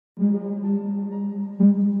All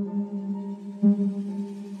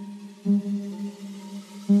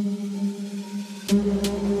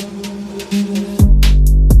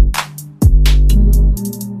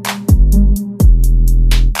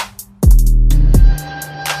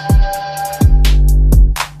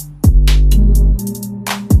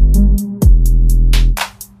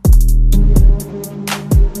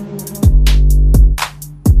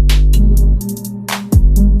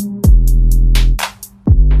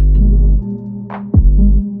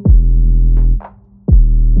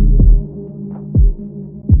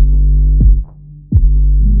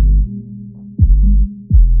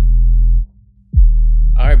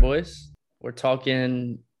right, boys. We're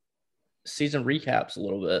talking season recaps a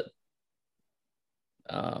little bit.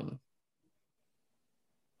 Um,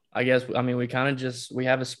 we kind of just we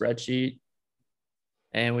have a spreadsheet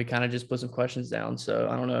and we kind of just put some questions down. So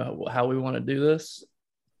I don't know how we want to do this.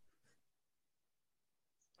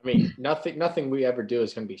 I mean, nothing we ever do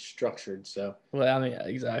is going to be structured. So, Well, I mean,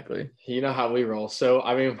 exactly. you know how we roll. So,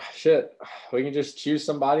 I mean, shit, we can just choose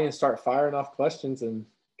somebody and start firing off questions and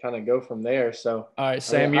kind of go from there. So, All right,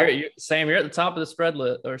 Sam, you're at the top of the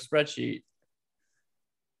spreadsheet.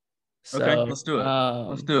 So, okay, let's do it.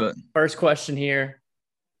 Let's do it. First question here.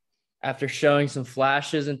 After showing some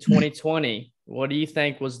flashes in 2020, what do you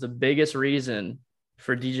think was the biggest reason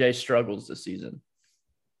for DJ's struggles this season?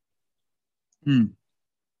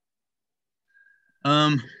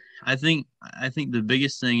 I think the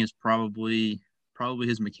biggest thing is probably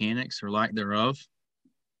his mechanics or lack thereof.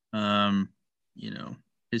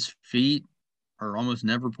 His feet are almost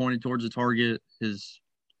never pointed towards the target. His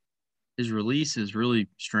release is really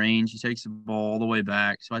strange. He takes the ball all the way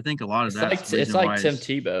back. So I think a lot of that's it's like Tim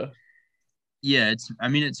Tebow. Yeah,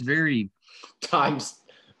 it's very times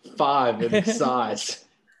 5 in size.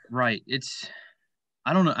 Right.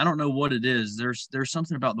 I don't know what it is. There's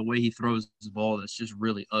something about the way he throws the ball that's just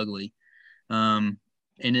really ugly. And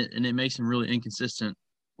it makes him really inconsistent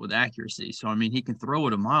with accuracy. So I mean, he can throw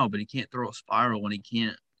it a mile, but he can't throw a spiral, and he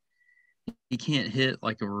can't hit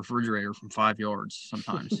like a refrigerator from 5 yards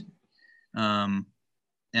sometimes. And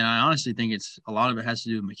I honestly think a lot of it has to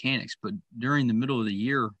do with mechanics, but during the middle of the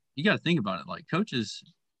year, you got to think about it. Like coaches,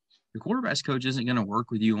 your quarterback's coach isn't going to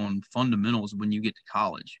work with you on fundamentals when you get to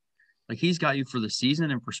college. Like he's got you for the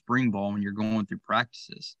season and for spring ball when you're going through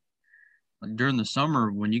practices. Like during the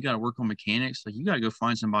summer, when you got to work on mechanics, like you got to go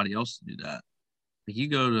find somebody else to do that. Like you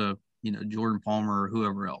go to, Jordan Palmer or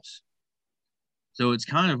whoever else. So it's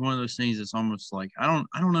kind of one of those things that's almost like, I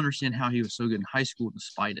don't understand how he was so good in high school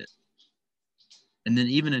despite it. And then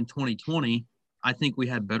even in 2020, I think we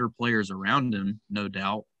had better players around him, no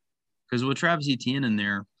doubt. Because with Travis Etienne in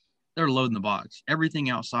there, they're loading the box. Everything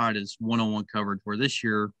outside is one-on-one coverage, where this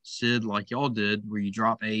year, Sid, like y'all did, where you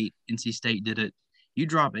drop 8, NC State did it. You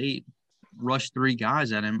drop 8, rush 3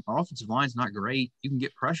 guys at him. Our offensive line's not great. You can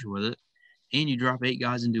get pressure with it. And you drop 8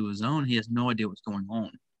 guys into his zone. He has no idea what's going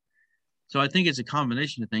on. So I think it's a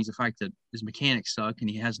combination of things. The fact that his mechanics suck and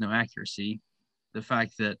he has no accuracy. The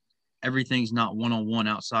fact that everything's not one-on-one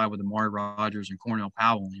outside with Amari Rodgers and Cornell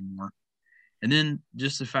Powell anymore. And then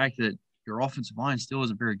just the fact that your offensive line still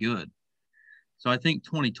isn't very good. So I think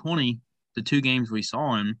 2020, the 2 games we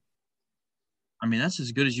saw him, I mean, that's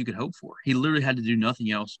as good as you could hope for. He literally had to do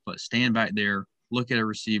nothing else but stand back there, look at a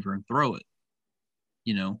receiver, and throw it.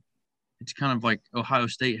 It's kind of like Ohio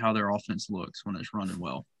State, how their offense looks when it's running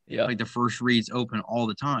well. Yeah. Like the first read's open all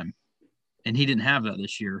the time. And he didn't have that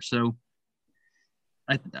this year. So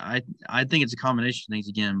I think it's a combination of things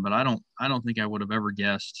again, but I don't think I would have ever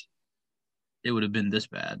guessed it would have been this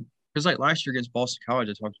bad. Because like last year against Boston College,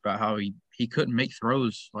 I talked about how he couldn't make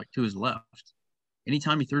throws like to his left.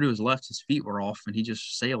 Anytime he threw to his left, his feet were off and he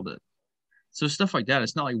just sailed it. So stuff like that.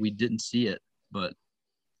 It's not like we didn't see it, but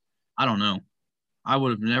I don't know. I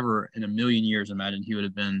would have never in a million years imagined he would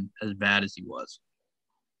have been as bad as he was.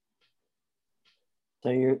 So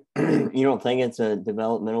you don't think it's a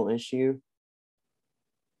developmental issue?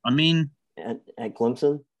 I mean, at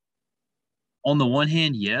Clemson? On the one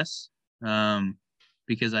hand, yes.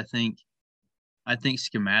 Because I think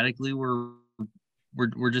schematically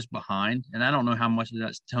we're just behind, and I don't know how much of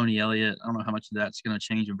that's Tony Elliott. I don't know how much of that's going to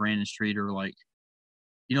change with Brandon Streeter. Like,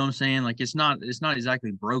 you know what I'm saying? Like, it's not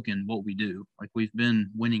exactly broken what we do. Like, we've been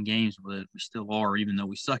winning games with it. We still are, even though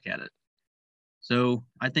we suck at it. So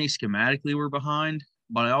I think schematically we're behind,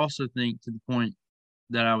 but I also think to the point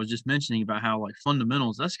that I was just mentioning about how like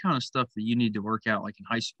fundamentals, that's kind of stuff that you need to work out like in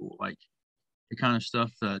high school, like the kind of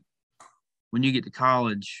stuff that when you get to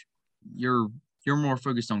college, you're more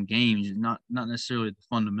focused on games, not necessarily the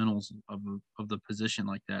fundamentals of the position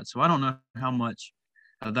like that. So I don't know how much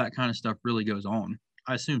of that kind of stuff really goes on.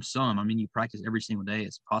 I assume some. I mean, you practice every single day.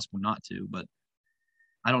 It's possible not to, but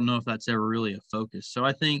I don't know if that's ever really a focus. So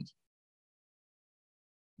I think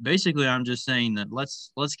basically I'm just saying that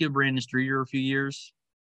let's give Brandon Streeter a few years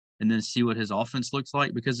and then see what his offense looks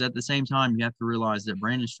like, because at the same time you have to realize that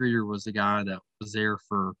Brandon Streeter was the guy that was there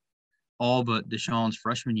for all but Deshaun's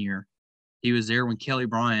freshman year. He was there when Kelly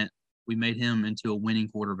Bryant, we made him into a winning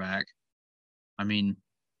quarterback. I mean,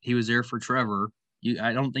 he was there for Trevor.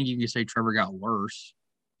 I don't think you can say Trevor got worse.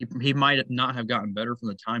 He might not have gotten better from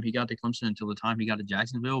the time he got to Clemson until the time he got to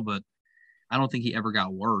Jacksonville, but I don't think he ever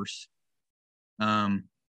got worse.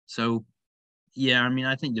 So, yeah, I mean,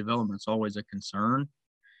 I think development's always a concern,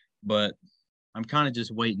 but I'm kind of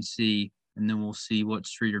just wait and see, and then we'll see what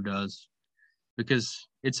Streeter does, because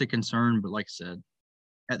it's a concern. But like I said,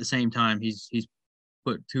 at the same time, he's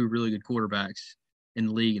put two really good quarterbacks in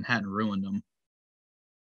the league and hadn't ruined them.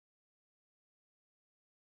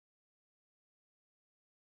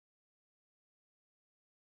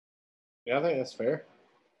 Yeah, I think that's fair.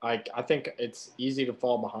 I think it's easy to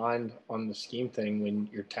fall behind on the scheme thing when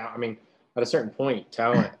you're I mean, at a certain point,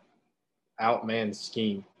 talent outmans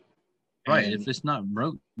scheme. Right. And if it's not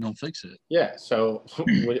broke, don't fix it. yeah. So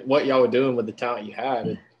what y'all were doing with the talent you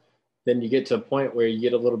had, then you get to a point where you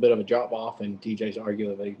get a little bit of a drop off, and DJ's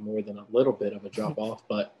arguably more than a little bit of a drop off,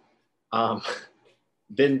 but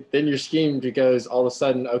then your scheme goes all of a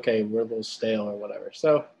sudden, okay, we're a little stale or whatever.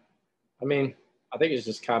 So, I mean, I think it's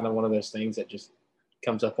just kind of one of those things that just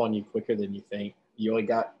comes up on you quicker than you think. You only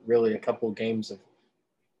got really a couple of games of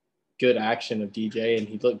good action of DJ, and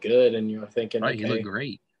he looked good, and you're thinking, right, okay, he looked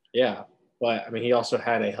great. Yeah, but I mean, he also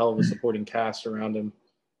had a hell of a supporting cast around him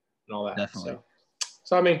and all that. Definitely.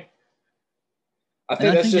 So I mean, I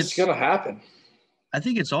think that's just going to happen. I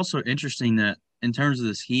think it's also interesting that in terms of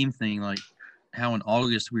the scheme thing, like how in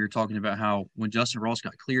August we were talking about how when Justin Ross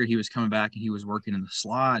got cleared, he was coming back and he was working in the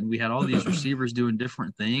slot, and we had all these receivers doing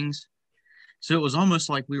different things. So it was almost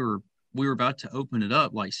like we were about to open it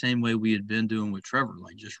up, like same way we had been doing with Trevor,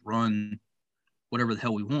 like just run whatever the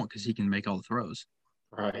hell we want because he can make all the throws.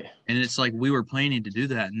 Right. And it's like we were planning to do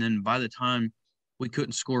that, and then by the time we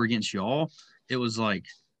couldn't score against y'all, it was like,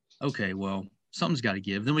 okay, well, something's got to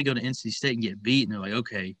give. Then we go to NC State and get beat, and they're like,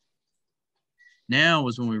 okay, now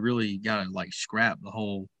is when we really got to like scrap the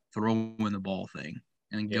whole throwing the ball thing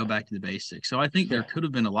and go back to the basics. So I think there could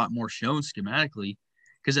have been a lot more shown schematically,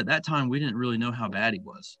 because at that time we didn't really know how bad he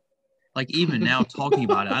was. Like even now talking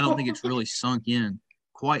about it, I don't think it's really sunk in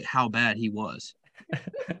quite how bad he was.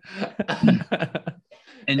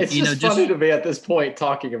 And it's just funny to me at this point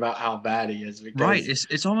talking about how bad he is. Because right,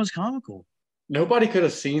 it's almost comical. Nobody could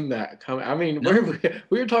have seen that coming. I mean,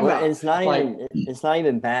 we were talking about. It's not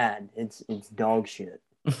even bad. It's dog shit.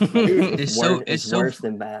 It's worse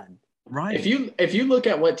than bad. Right. If you look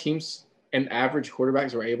at what teams and average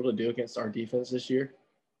quarterbacks were able to do against our defense this year,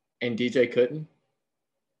 and DJ couldn't,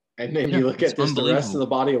 and then you look at the rest of the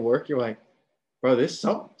body of work, you're like, bro, this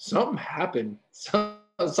something happened.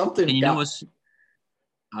 Something. And you know what's?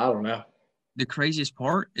 I don't know. The craziest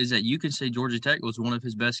part is that you can say Georgia Tech was one of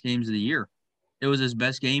his best games of the year. It was his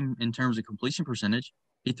best game in terms of completion percentage.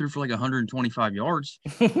 He threw for like 125 yards,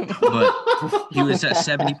 but he was at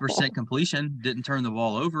 70% completion, didn't turn the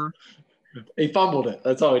ball over. He fumbled it.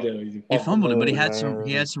 That's all he did. He fumbled it, but he had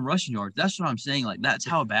some rushing yards. That's what I'm saying. Like, that's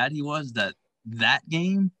how bad he was, that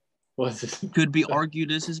game could be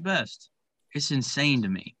argued as his best. It's insane to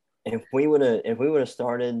me. If we would have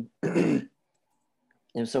started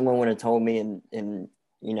if someone would have told me in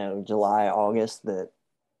July, August that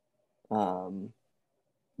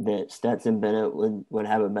that Stetson Bennett would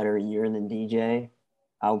have a better year than DJ,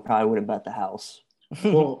 I probably would have bet the house.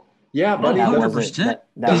 Well, yeah, buddy, 100%.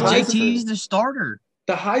 Because JT's the starter.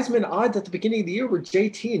 The Heisman odds at the beginning of the year were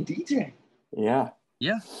JT and DJ. Yeah.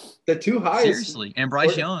 Yeah. The two highest. Seriously. And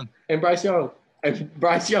Bryce Young. And Bryce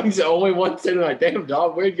Young's the only one sitting like, damn,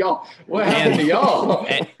 dog, what happened to y'all?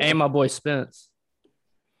 And my boy Spence.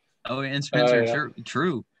 Oh, and Spencer,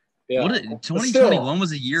 true. Yeah. 2021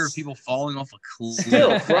 was a year of people falling off a cliff.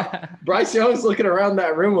 Still, Bryce Young's looking around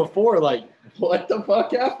that room of four like, what the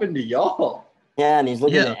fuck happened to y'all? Yeah, and he's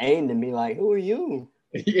looking at Aiden and be like, who are you?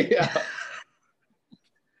 Yeah.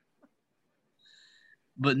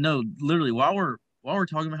 But no, literally, while we're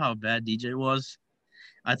talking about how bad DJ was,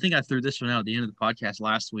 I think I threw this one out at the end of the podcast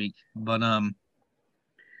last week. But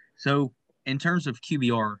so in terms of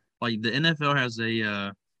QBR, like the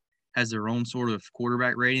NFL has their own sort of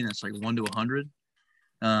quarterback rating that's like 1 to 100.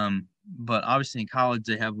 But obviously in college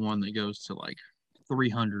they have one that goes to like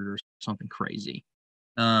 300 or something crazy.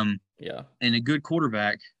 And a good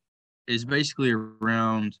quarterback is basically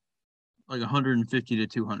around like 150 to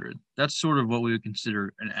 200. That's sort of what we would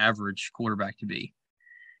consider an average quarterback to be.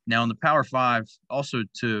 Now, in the Power 5, also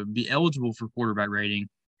to be eligible for quarterback rating,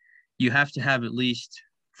 you have to have at least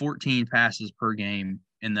 14 passes per game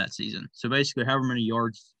in that season. So basically, however many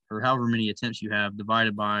yards or however many attempts you have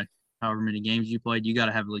divided by however many games you played, you got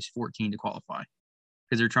to have at least 14 to qualify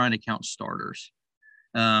because they're trying to count starters.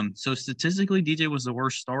 So statistically, DJ was the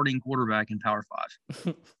worst starting quarterback in Power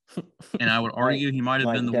 5. And I would argue he might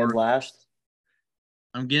have been the dead worst. last.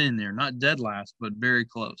 I'm getting there. Not dead last, but very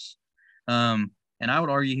close. And I would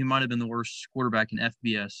argue he might have been the worst quarterback in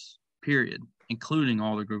FBS, period, including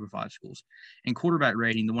all the Group of 5 schools. And quarterback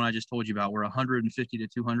rating, the one I just told you about, where 150 to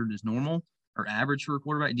 200 is normal or average for a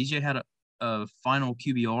quarterback, DJ had a final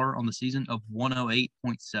QBR on the season of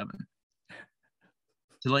 108.7.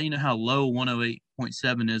 To let you know how low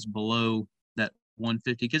 108.7 is below that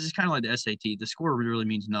 150, because it's kind of like the SAT. The score really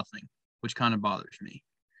means nothing, which kind of bothers me.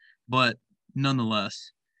 But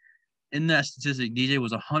nonetheless, in that statistic, DJ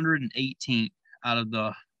was 118th out of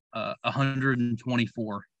the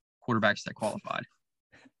 124 quarterbacks that qualified.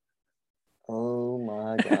 Oh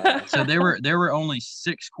my God! So there were only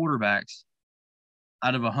 6 quarterbacks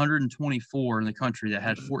out of 124 in the country that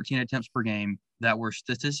had 14 attempts per game that were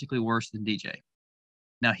statistically worse than DJ.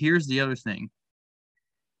 Now, here's the other thing.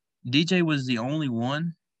 DJ was the only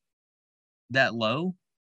one that low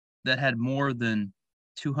that had more than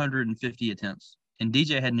 250 attempts, and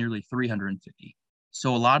DJ had nearly 350.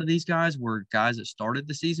 So a lot of these guys were guys that started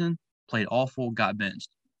the season, played awful, got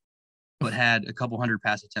benched, but had a couple hundred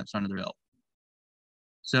pass attempts under their belt.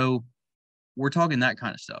 So we're talking that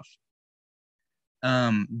kind of stuff.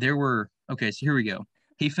 So here we go.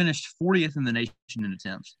 He finished 40th in the nation in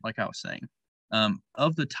attempts, like I was saying.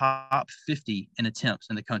 Of the top 50 in attempts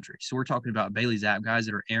in the country. So we're talking about Bailey Zapp, guys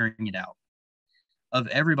that are airing it out. Of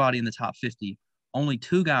everybody in the top 50, only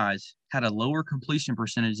 2 guys had a lower completion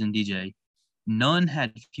percentage than DJ. None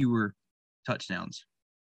had fewer touchdowns.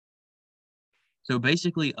 So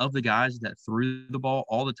basically, of the guys that threw the ball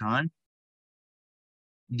all the time,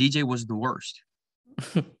 DJ was the worst.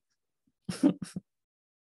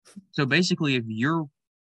 So basically, if you're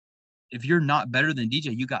not better than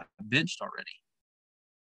DJ, you got benched already.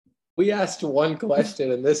 We asked one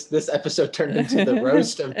question, and this episode turned into the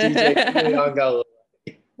roast of DJ Uiagalelei.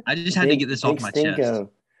 I just had to get this off my chest.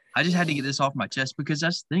 I just had to get this off my chest because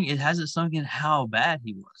that's the thing. It hasn't sunk in how bad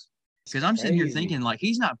he was. Because I'm sitting here thinking, like,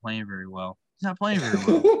 he's not playing very well. He's not playing very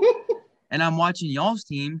well. And I'm watching y'all's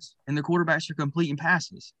teams, and the quarterbacks are completing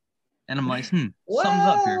passes. And I'm like, something's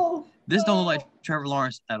up here. This don't look like Trevor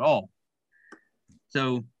Lawrence at all.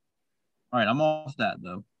 So, all right, I'm off that,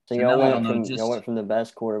 though. So y'all went from the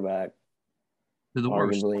best quarterback to the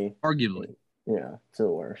worst, arguably. Yeah, to the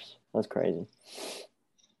worst. That's crazy.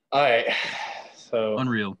 All right, so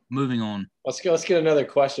unreal. Moving on. Let's get another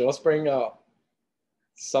question. Let's bring up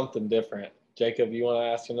something different. Jacob, you want to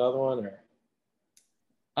ask another one, or?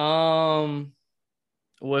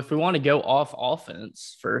 Well, if we want to go off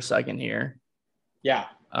offense for a second here. Yeah,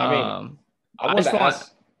 I mean, I want to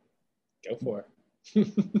ask. Go for it.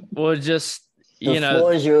 Well, just the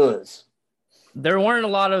floor is yours. There weren't a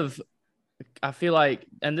lot of, I feel like,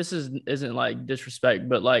 and this isn't like disrespect,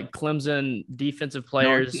 but like Clemson defensive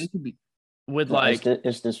players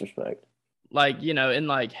it's disrespect. Like, in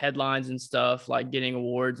like headlines and stuff, like getting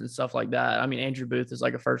awards and stuff like that. I mean, Andrew Booth is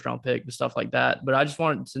like a first-round pick and stuff like that. But I just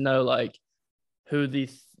wanted to know like who the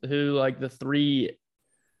 3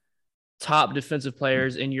 top defensive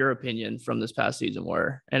players in your opinion from this past season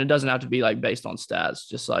were. And it doesn't have to be like based on stats,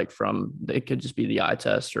 just like it could just be the eye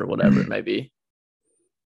test or whatever it may be.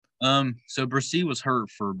 So Brissett was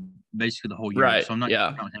hurt for basically the whole year, right? So I'm not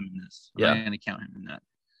going to count him in this. I'm not going to count him in that.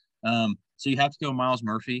 So you have to go Myles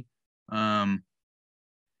Murphy,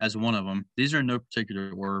 as one of them. These are in no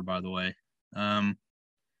particular order, by the way.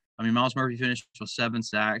 Myles Murphy finished with 7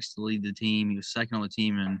 sacks to lead the team. He was second on the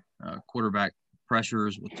team in quarterback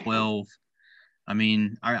pressures with 12.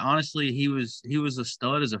 Honestly, he was a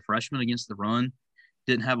stud as a freshman against the run.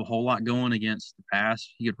 Didn't have a whole lot going against the pass.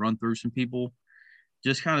 He could run through some people.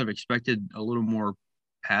 Just kind of expected a little more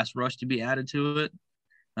pass rush to be added to it.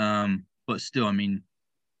 But still,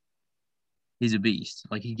 he's a beast.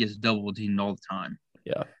 Like, he gets double teamed all the time.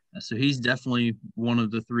 Yeah. So he's definitely one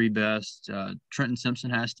of the 3 best. Trenton Simpson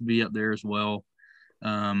has to be up there as well.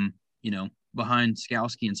 Behind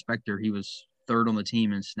Skowski and Spector, he was 3rd on the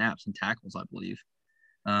team in snaps and tackles, I believe.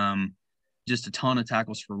 Just a ton of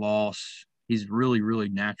tackles for loss. He's really, really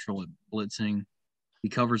natural at blitzing. He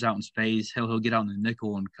covers out in space. He'll get out in the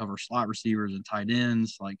nickel and cover slot receivers and tight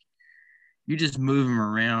ends. Like, you just move him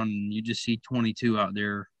around and you just see 22 out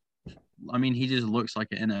there I mean, he just looks like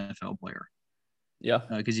an NFL player. Yeah.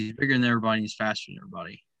 Because he's bigger than everybody and he's faster than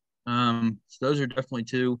everybody. So those are definitely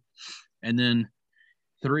two. And then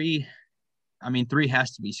three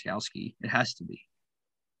has to be Skalski. It has to be.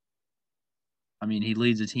 I mean, he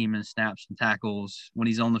leads the team in snaps and tackles. When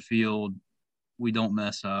he's on the field, we don't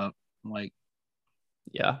mess up. Like,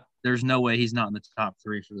 yeah, there's no way he's not in the top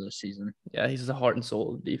 3 for this season. Yeah, he's the heart and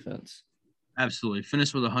soul of the defense. Absolutely.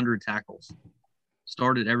 Finished with 100 tackles.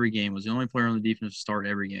 Started every game. Was the only player on the defense to start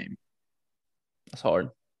every game. That's hard.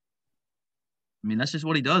 I mean, that's just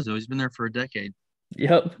what he does, though. He's been there for a decade.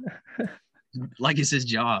 Yep. Like it's his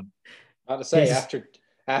job. I was to say,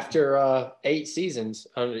 after 8 seasons,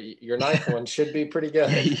 your 9th one should be pretty good.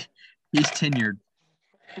 Yeah, he's tenured.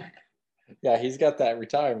 Yeah, he's got that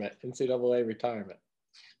retirement, NCAA retirement.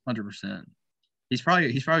 100%. He's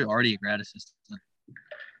probably already a grad assistant.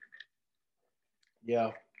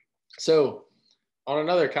 Yeah. So, on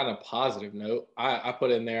another kind of positive note, I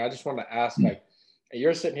put in there, I just wanted to ask, like,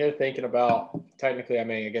 you're sitting here thinking about, technically, I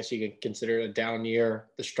mean, I guess you could consider it a down year,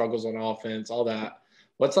 the struggles on offense, all that.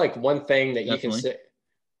 What's like one thing that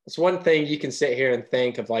it's one thing you can sit here and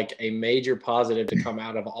think of, like, a major positive to come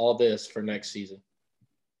out of all this for next season?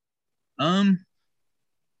 To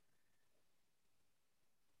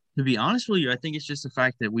be honest with you, I think it's just the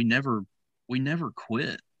fact that we never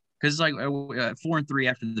quit. Because like 4-3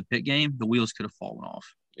 after the Pitt game, the wheels could have fallen off.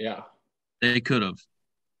 Yeah, they could have.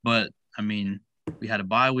 But I mean, we had a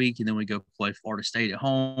bye week, and then we go play Florida State at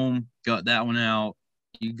home. Got that one out.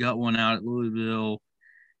 You got one out at Louisville,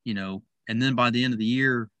 and then by the end of the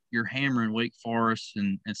year, you're hammering Wake Forest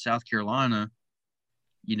and South Carolina.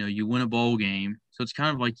 You win a bowl game, so it's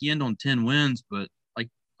kind of like you end on 10 wins. But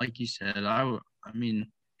like you said, I mean,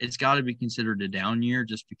 it's got to be considered a down year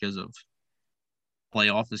just because of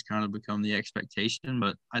playoff has kind of become the expectation.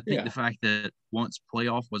 But I think the fact that once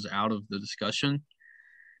playoff was out of the discussion,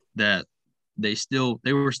 that they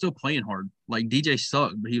were still playing hard. Like DJ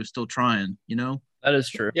sucked, but he was still trying, That is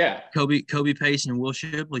true. Yeah. Kobe Pace and Will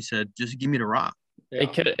Shipley said, just give me the rock. Yeah.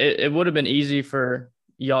 It would have been easy for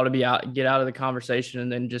y'all to get out of the conversation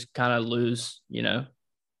and then just kind of lose, go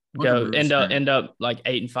end up like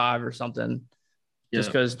 8-5 or something. Just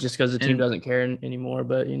because the team doesn't care anymore.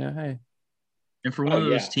 But hey. And for one of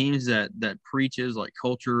those teams that preaches like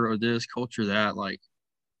culture or this, culture that, like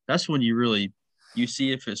that's when you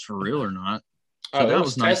see if it's for real or not. So that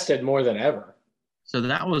was tested nice. More than ever. So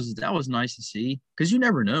that was nice to see, because you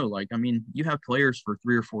never know. Like, I mean, you have players for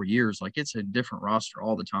 3 or 4 years. Like, it's a different roster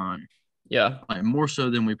all the time. Yeah. Like, more so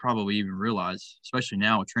than we probably even realize, especially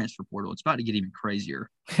now with transfer portal. It's about to get even crazier.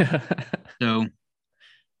 So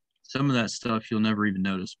some of that stuff you'll never even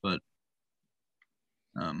notice. But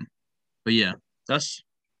yeah, that's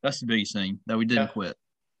the biggest thing, that we didn't quit.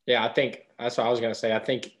 Yeah, I think that's what I was going to say. I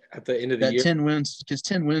think at the end of the year, 10 wins, because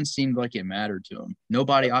 10 wins seemed like it mattered to them.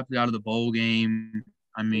 Nobody opted out of the bowl game.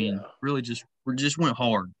 I mean, really we just went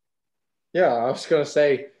hard. Yeah, I was going to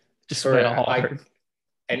say, just went hard. Like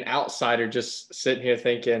an outsider just sitting here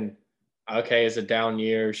thinking, okay, it's a down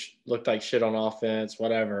year, looked like shit on offense,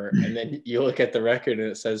 whatever. And then you look at the record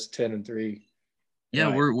and it says 10-3.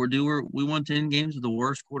 Yeah, right. We won 10 games with the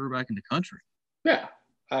worst quarterback in the country. Yeah,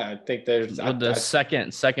 I think there's the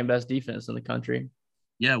second best defense in the country.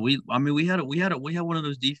 Yeah, we had one of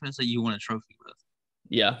those defense that you won a trophy with.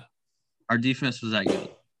 Yeah, our defense was that good.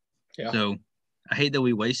 Yeah. So I hate that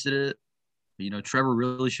we wasted it. Trevor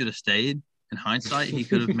really should have stayed. In hindsight, he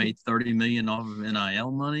could have made $30 million off of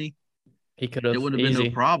NIL money. He could have. It would have been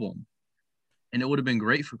no problem, and it would have been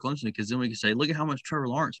great for Clemson, because then we could say, look at how much Trevor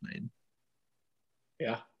Lawrence made.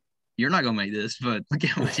 Yeah. You're not gonna make this, but look at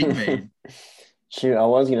how much he made. Shoot, I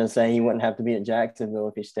was gonna say he wouldn't have to be at Jacksonville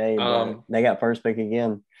if he stayed. But they got first pick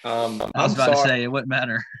again. I was about to say it wouldn't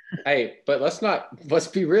matter. Hey, but let's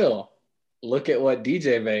be real. Look at what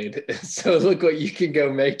DJ made. So look what you can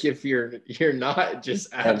go make if you're not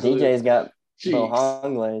just absolute. DJ's got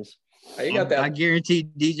Bohanglays. You got that. I guarantee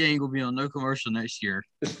DJ ain't gonna be on no commercial next year.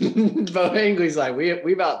 Bo Angley's like, we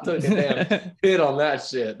about took a damn hit on that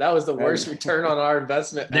shit. That was the worst return on our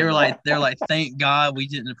investment. They're like, thank God we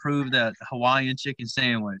didn't approve that Hawaiian chicken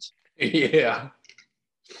sandwich. Yeah.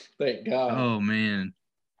 Thank God. Oh man.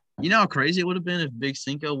 You know how crazy it would have been if Big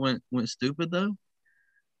Cinco went stupid though?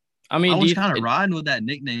 I mean, I was kind of riding with that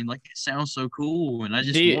nickname. Like, it sounds so cool, and I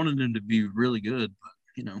just wanted him to be really good.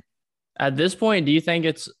 But at this point, do you think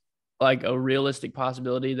it's like a realistic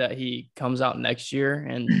possibility that he comes out next year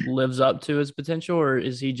and lives up to his potential, or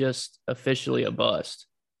is he just officially a bust?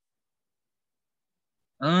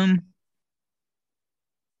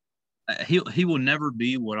 He will never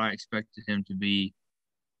be what I expected him to be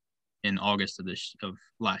in August of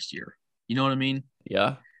last year. You know what I mean?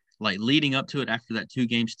 Yeah. Like leading up to it after that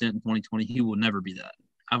 2-game stint in 2020, he will never be that.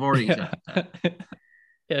 I've already accepted that.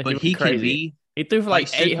 Yeah, But went he can crazy. be, He threw for like like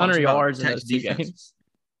Sid 800 talks about yards in Tech's those 2 defense. games.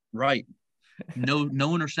 Right. No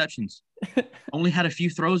interceptions. Only had a few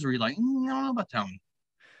throws where you're like, I don't know about that one.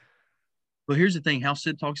 But here's the thing, how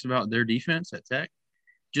Sid talks about their defense at Tech,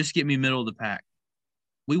 just get me middle of the pack.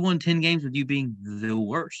 We won 10 games with you being the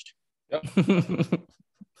worst.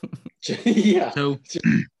 Yeah. So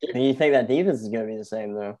Do you think that defense is going to be the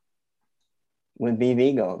same, though, with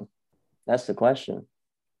BB gone? That's the question.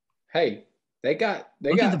 Hey, they got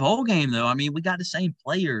look at the bowl game, though. I mean, we got the same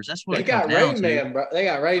players. That's what they it comes got down Rain to. Man, bro. They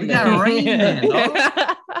got Rain We Man. got Rain Man, dog.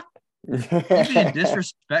 You being I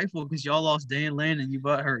disrespectful because y'all lost Dan Landon, you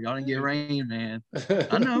butt hurt. Y'all didn't get Rain Man.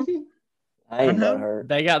 I know. ain't but hurt.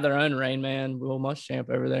 They got their own Rain Man, Will Muschamp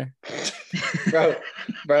over there.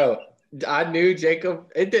 bro. I knew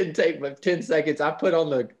Jacob. It didn't take but 10 seconds. I put on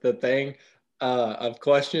the thing of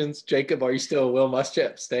questions. Jacob, are you still a Will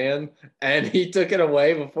Muschamp stan? And he took it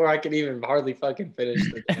away before I could even hardly fucking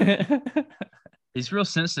finish the He's real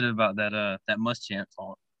sensitive about that Muschamp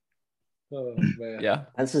talk. Oh man. Yeah.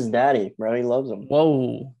 That's his daddy, bro. He loves him.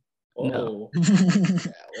 Whoa. Whoa. No.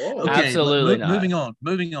 Whoa. Okay, Absolutely not.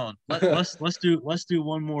 Moving on. Let's do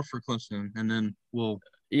one more for Clemson, and then we'll.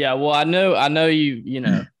 Yeah, well, I know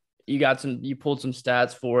you pulled some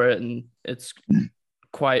stats for it, and it's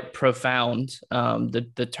quite profound. The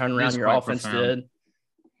turnaround your offense did.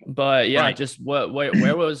 But yeah, Right. just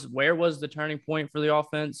where was the turning point for the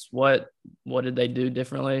offense? What did they do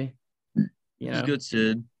differently? It's good,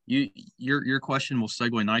 Sid. Your question will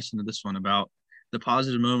segue nice into this one about the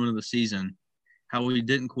positive moment of the season, how we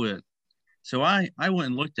didn't quit. So I went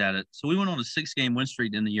and looked at it. So we went on a 6-game win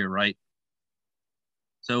streak in the year, right?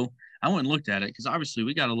 So I went and looked at it because obviously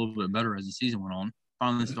we got a little bit better as the season went on.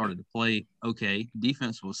 Finally started to play okay.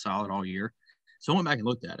 Defense was solid all year. So I went back and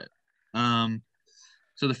looked at it.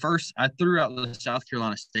 So I threw out the South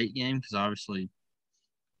Carolina State game because obviously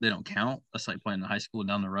they don't count. That's like playing in high school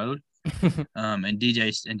down the road. And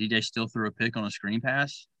DJ still threw a pick on a screen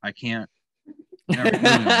pass. I can't.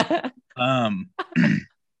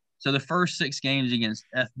 So the first 6 games against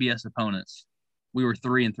FBS opponents, we were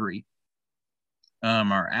 3-3.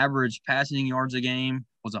 Our average passing yards a game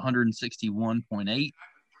was 161.8. We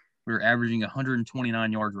were averaging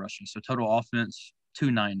 129 yards rushing. So total offense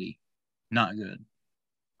 290. Not good.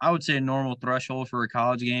 I would say a normal threshold for a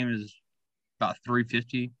college game is about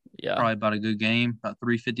 350. Yeah. Probably about a good game. About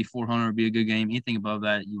 350, 400 would be a good game. Anything above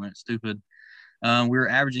that, you went stupid. We were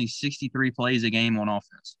averaging 63 plays a game on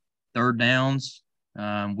offense. Third downs,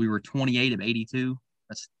 we were 28 of 82.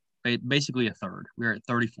 That's basically a third. We were at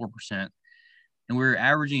 34%. And we were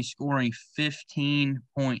averaging scoring 15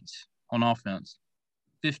 points on offense.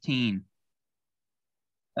 15.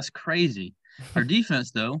 That's crazy. Our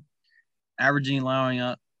defense, though,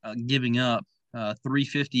 giving up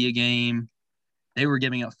 350 a game. They were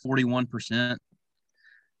giving up 41%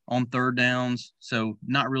 on third downs. So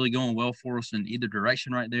not really going well for us in either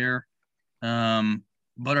direction right there.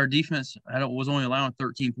 But our defense was only allowing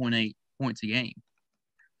 13.8 points a game.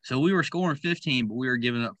 So we were scoring 15, but we were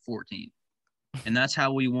giving up 14. And that's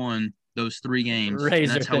how we won those 3 games. And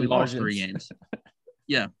that's how we lost 3 games.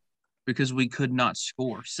 Yeah, because we could not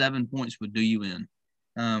score. 7 points would do you in.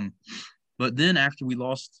 But then after we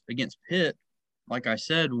lost against Pitt, like I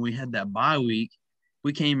said, when we had that bye week,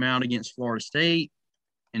 we came out against Florida State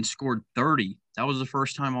and scored 30. That was the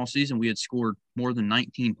first time all season we had scored more than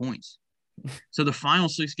 19 points. So the final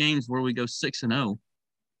 6 games where we go 6-0,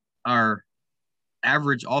 our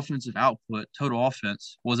average offensive output, total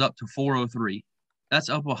offense, was up to 403. That's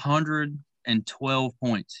up 112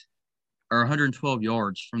 points or 112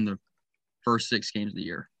 yards from the first 6 games of the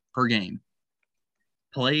year per game.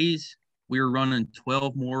 Plays, we were running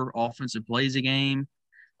 12 more offensive plays a game.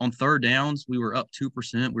 On third downs, we were up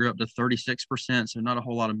 2%. We were up to 36%, so not a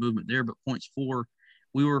whole lot of movement there. But points for,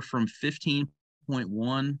 we were from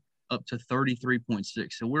 15.1 up to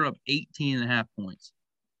 33.6. So we're up 18.5 points.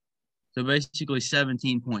 So basically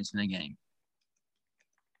 17 points in a game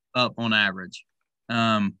up on average.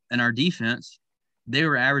 And our defense, they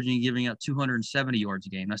were averaging giving up 270 yards a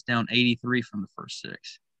game. That's down 83 from the first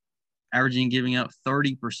 6. Averaging giving up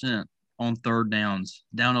 30% on third downs,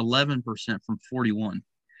 down 11% from 41.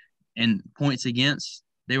 And points against,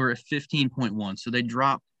 they were at 15.1. So they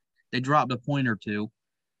dropped a point or two,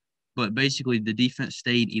 but basically the defense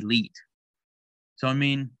stayed elite. So, I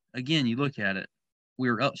mean, again, you look at it, we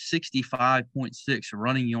were up 65.6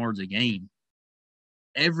 running yards a game.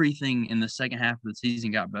 Everything in the second half of the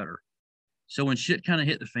season got better. So when shit kind of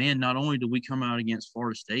hit the fan, not only did we come out against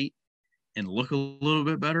Florida State and look a little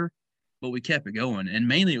bit better, but we kept it going. And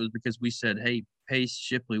mainly it was because we said, hey, Pace,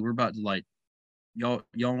 Shipley, we're about to like, y'all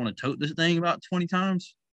want to tote this thing about 20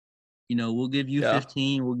 times? We'll give you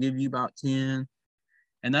 15, we'll give you about 10.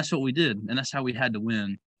 And that's what we did. And that's how we had to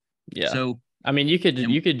win. Yeah. So, I mean, you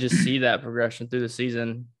could just see that progression through the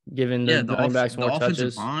season, giving the running backs more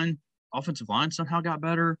touches. Offensive line somehow got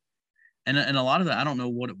better. And a lot of that, I don't know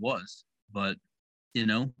what it was, but, you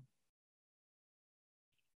love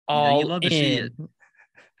to see it.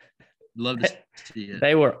 Love to see it.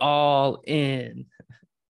 They were all in.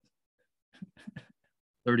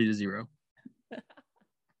 30-0.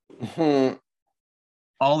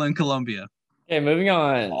 All in Columbia. Okay, moving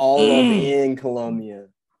on. All in Columbia.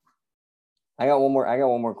 I got one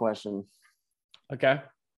more question. Okay.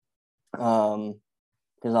 Because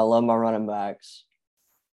I love my running backs.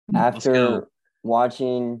 After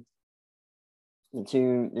watching the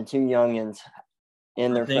two youngins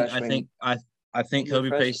in their freshman, I think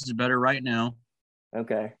Kobe Pace is better right now.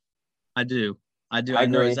 Okay. I do. I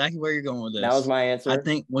know exactly where you're going with this. That was my answer. I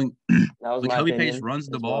think when Kobe Pace runs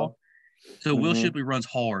the ball, so Will Shipley runs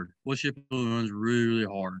hard. Will Shipley runs really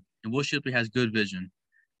hard. And Will Shipley has good vision.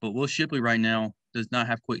 But Will Shipley right now does not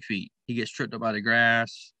have quick feet. He gets tripped up by the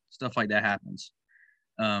grass. Stuff like that happens.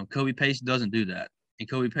 Kobe Pace doesn't do that. And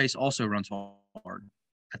Kobe Pace also runs hard.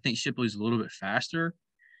 I think Shipley's a little bit faster,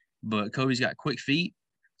 but Kobe's got quick feet.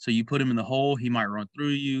 So you put him in the hole, he might run through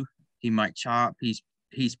you. He might chop. He's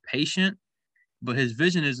patient, but his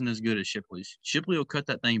vision isn't as good as Shipley's. Shipley will cut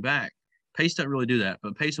that thing back. Pace doesn't really do that,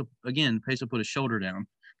 but Pace will put his shoulder down.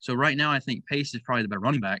 So right now I think Pace is probably the better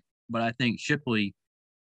running back, but I think Shipley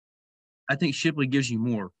gives you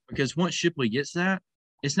more because once Shipley gets that,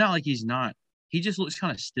 it's not like he's not. He just looks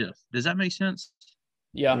kind of stiff. Does that make sense?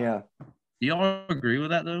 Yeah. Do y'all agree with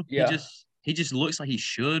that though? Yeah. He just looks like he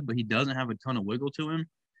should, but he doesn't have a ton of wiggle to him.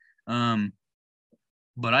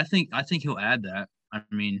 But I think he'll add that. I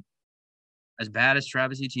mean, as bad as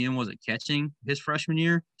Travis Etienne was at catching his freshman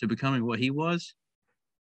year to becoming what he was,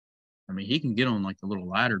 I mean, he can get on like the little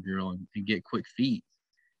ladder drill and get quick feet.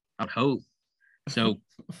 I'd hope. So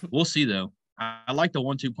we'll see though. I like the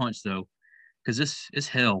 1-2 punch though, because this is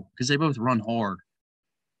hell. Because they both run hard.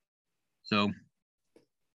 So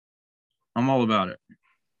I'm all about it.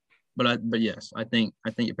 But yes, I think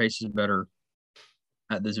your Pace is better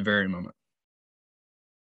at this very moment.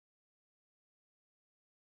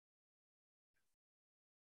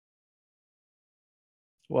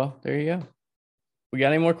 Well, there you go. We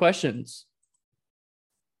got any more questions?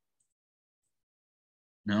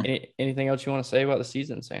 No. Anything else you want to say about the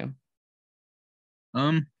season, Sam?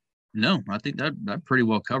 No. I think that pretty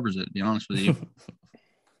well covers it, to be honest with you.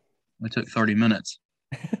 It took 30 minutes.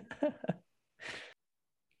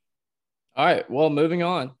 All right. Well, moving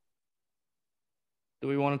on. Do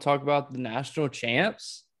we want to talk about the national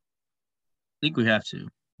champs? I think we have to.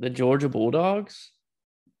 The Georgia Bulldogs?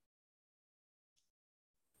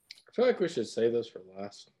 I feel like we should save those for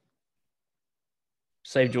last.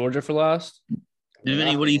 Save Georgia for last?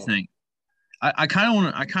 Vinny, what do you think? I kind of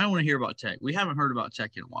want to hear about Tech. We haven't heard about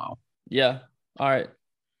Tech in a while. Yeah. All right.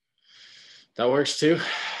 That works too.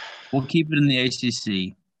 We'll keep it in the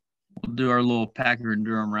ACC. We'll do our little Packer and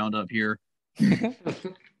Durham roundup here.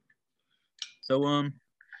 So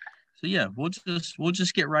yeah, we'll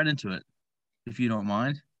just get right into it, if you don't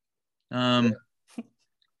mind.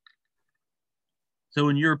 So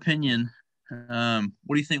in your opinion,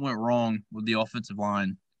 what do you think went wrong with the offensive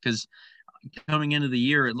line? Because coming into the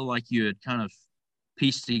year, it looked like you had kind of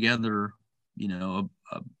pieced together, a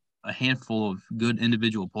handful of good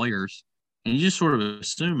individual players, and you just sort of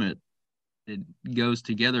assume it goes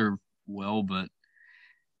together well, but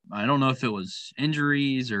I don't know if it was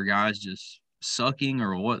injuries or guys just sucking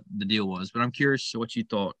or what the deal was, but I'm curious what you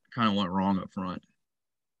thought kind of went wrong up front.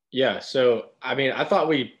 Yeah, so, I mean, I thought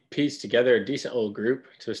we pieced together a decent little group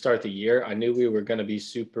to start the year. I knew we were going to be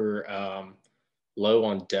super low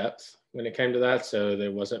on depth when it came to that, so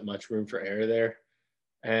there wasn't much room for error there.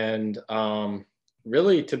 And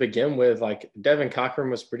really, to begin with, like, Devin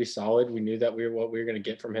Cochran was pretty solid. We knew that what we were going to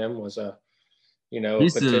get from him was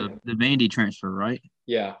he's the Vandy transfer, right?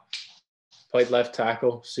 Yeah. Played left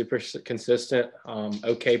tackle, super consistent,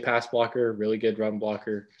 okay pass blocker, really good run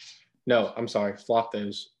blocker. No, I'm sorry, flop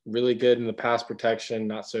those. Really good in the pass protection,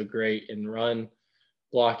 not so great in run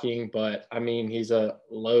blocking, but I mean, he's a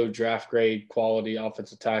low draft grade quality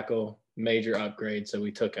offensive tackle, major upgrade, so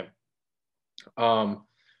we took him.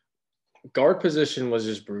 Guard position was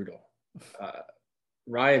just brutal.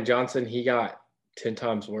 Ryan Johnson, he got 10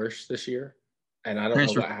 times worse this year, and I don't know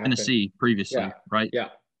what happened. Tennessee previously, right? Yeah.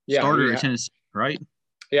 Starter at Tennessee, right?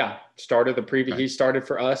 Yeah, started the previous. Okay. He started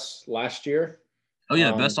for us last year. Oh,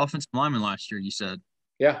 yeah, best offensive lineman last year, you said.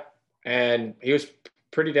 Yeah, and he was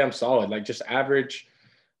pretty damn solid, like just average.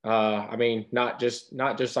 I mean, not just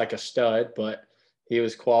like a stud, but he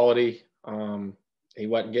was quality. He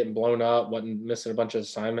wasn't getting blown up, wasn't missing a bunch of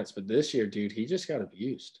assignments. But this year, dude, he just got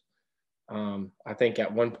abused. I think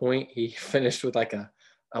at one point he finished with like a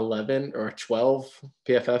 11 or a 12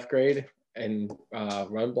 PFF grade in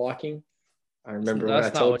run blocking. I remember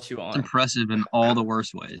that's not what you want. It's impressive in all the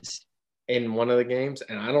worst ways. In one of the games,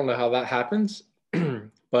 and I don't know how that happens,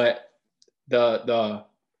 but the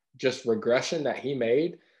just regression that he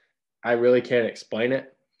made, I really can't explain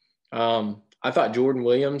it. I thought Jordan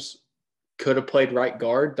Williams could have played right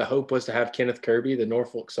guard. The hope was to have Kenneth Kirby, the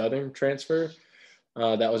Norfolk Southern transfer,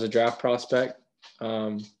 that was a draft prospect,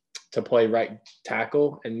 to play right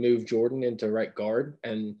tackle and move Jordan into right guard.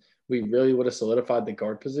 And we really would have solidified the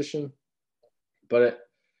guard position. But,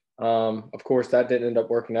 of course, that didn't end up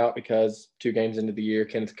working out because 2 games into the year,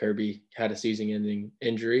 Kenneth Kirby had a season-ending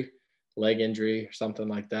injury, leg injury or something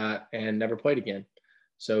like that, and never played again.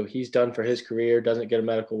 So he's done for his career, doesn't get a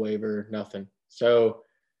medical waiver, nothing. So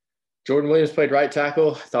Jordan Williams played right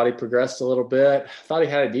tackle. Thought he progressed a little bit. Thought he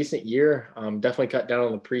had a decent year. Definitely cut down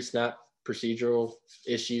on the pre-snap procedural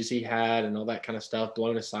issues he had and all that kind of stuff,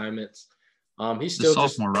 blown assignments. He's still the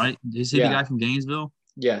sophomore, right? Is he the guy from Gainesville?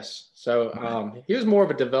 Yes. So he was more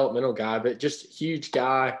of a developmental guy, but just huge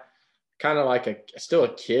guy, kind of like still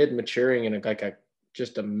a kid maturing in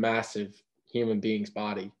just a massive human being's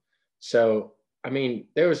body. So, I mean,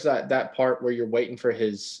 there was that part where you're waiting for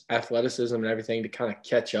his athleticism and everything to kind of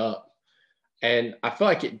catch up. And I feel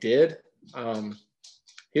like it did.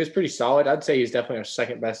 He was pretty solid. I'd say he's definitely our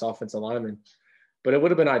second best offensive lineman. But it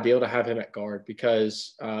would have been ideal to have him at guard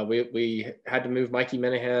because we had to move Mikey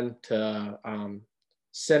Minahan to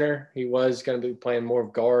center. He was going to be playing more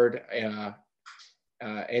of guard.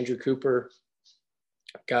 Andrew Cooper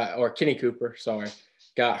Kenny Cooper,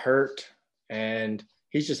 got hurt. And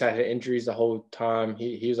he's just had injuries the whole time.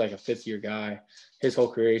 He was like a 5th-year guy. His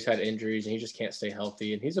whole career he's had injuries, and he just can't stay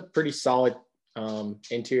healthy. And he's a pretty solid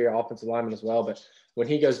interior offensive lineman as well. But when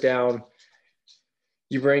he goes down,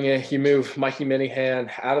 you move Mikey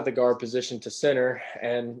Minahan out of the guard position to center,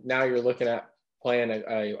 and now you're looking at playing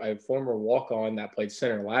a former walk-on that played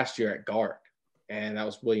center last year at guard, and that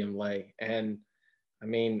was William Lay. And, I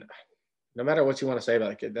mean, no matter what you want to say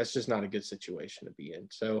about it, that's just not a good situation to be in.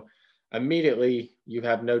 So immediately you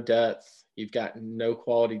have no depth. You've got no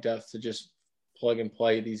quality depth to just plug and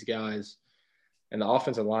play these guys. And the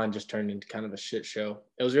offensive line just turned into kind of a shit show.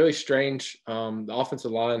 It was really strange. The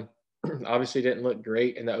offensive line obviously didn't look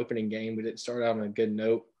great in the opening game. We didn't start out on a good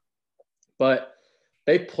note. But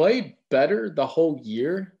they played better the whole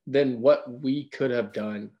year than what we could have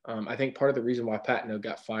done. I think part of the reason why Patino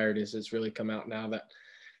got fired is it's really come out now that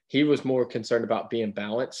he was more concerned about being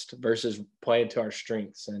balanced versus playing to our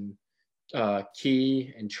strengths. And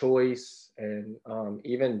Key and Choice and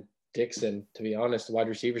even Dixon, to be honest, the wide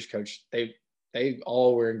receivers coach, they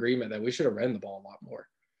all were in agreement that we should have ran the ball a lot more.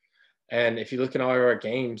 And if you look at all of our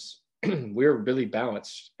games, we're really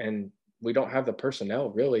balanced, and we don't have the personnel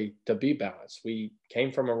really to be balanced. We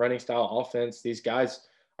came from a running style offense. These guys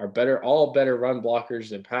are all better run blockers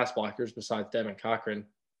than pass blockers besides Devin Cochran.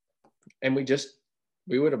 And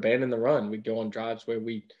we would abandon the run. We'd go on drives where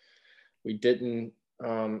we didn't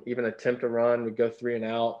even attempt to run. We'd go 3 and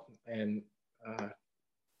out. And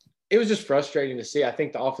it was just frustrating to see. I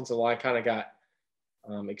think the offensive line kind of got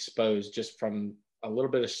exposed just from a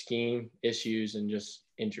little bit of scheme issues and just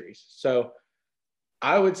injuries. So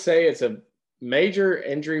I would say it's a major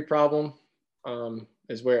injury problem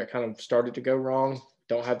is where it kind of started to go wrong.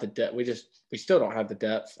 Don't have the depth. We still don't have the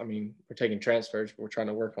depth. I mean, we're taking transfers, but we're trying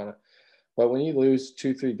to work on it. But when you lose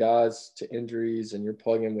 2-3 guys to injuries and you're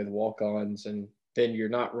plugging with walk-ons, and then you're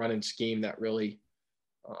not running scheme that really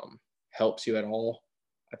helps you at all,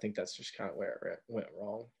 I think that's just kind of where it went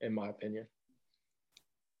wrong, in my opinion.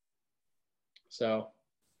 So,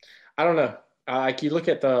 I don't know. Like you look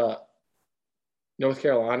at the North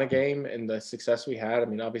Carolina game and the success we had. I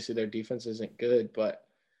mean, obviously their defense isn't good, but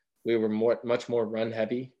we were much more run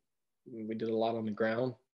heavy. We did a lot on the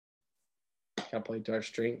ground. Kind of played to our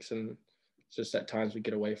strengths, and it's just at times we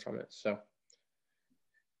get away from it. So,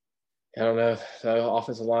 I don't know. The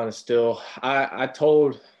offensive line is still – I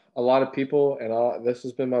told a lot of people, and this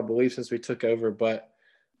has been my belief since we took over, but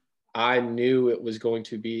I knew it was going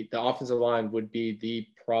to be – the offensive line would be the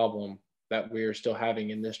problem that we're still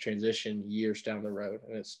having in this transition years down the road,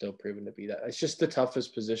 and it's still proven to be that. It's just the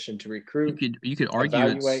toughest position to recruit. You could argue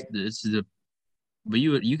you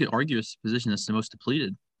could argue it's the position that's the most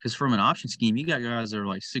depleted, because from an option scheme, you got guys that are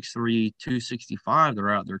like 6'3", 265 that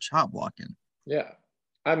are out there chop blocking. Yeah.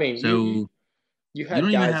 I mean, So you you had don't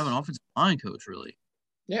even guys. have an offensive line coach, really.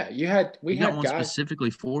 Yeah, we You got had one guys. specifically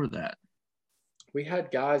for that. We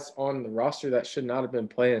had guys on the roster that should not have been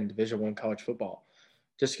playing Division One college football,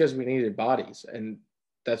 just because we needed bodies, and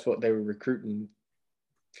that's what they were recruiting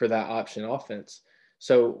for that option offense.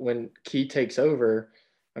 So when Key takes over,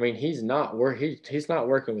 I mean he's not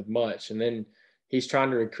working with much, and then he's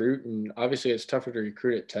trying to recruit, and obviously it's tougher to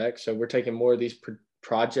recruit at Tech. So we're taking more of these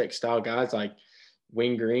project style guys like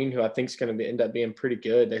Wayne Green, who I think is going to end up being pretty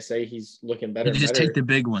good. They say he's looking better. You just take the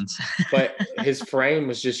big ones. But his frame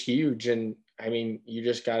was just huge, and I mean you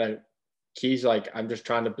just gotta. Key's like, I'm just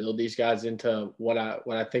trying to build these guys into what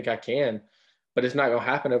I think I can, but it's not going to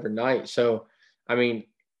happen overnight. So, I mean,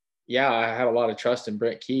 yeah, I have a lot of trust in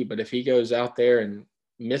Brent Key, but if he goes out there and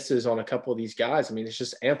misses on a couple of these guys, I mean, it's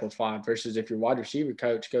just amplified versus if your wide receiver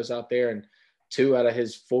coach goes out there and 2 out of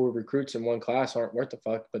his 4 recruits in one class aren't worth the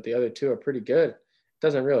fuck, but the other 2 are pretty good, it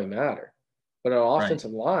doesn't really matter. But on Right.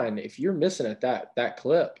 offensive line, if you're missing at that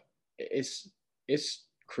clip, it's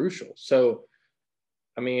crucial. So,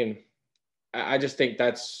 I mean, I just think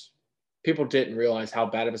people didn't realize how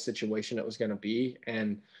bad of a situation it was going to be.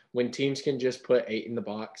 And when teams can just put 8 in the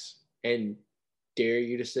box and dare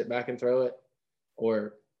you to sit back and throw it,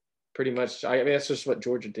 or pretty much, I mean, that's just what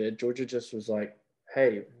Georgia did. Georgia just was like,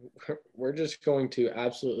 hey, we're just going to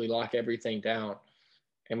absolutely lock everything down.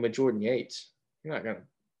 And with Jordan Yates, we're not going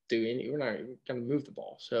to move the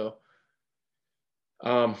ball. So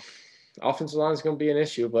offensive line is going to be an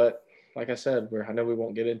issue, but like I said, I know we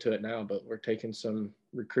won't get into it now, but we're taking some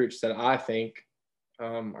recruits that I think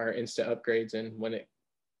are instant upgrades. And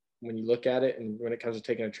when you look at it, and when it comes to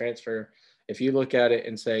taking a transfer, if you look at it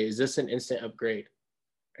and say, is this an instant upgrade?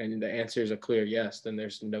 And the answer is a clear yes, then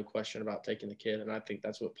there's no question about taking the kid. And I think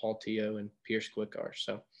that's what Paul Tio and Pierce Quick are.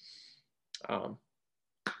 So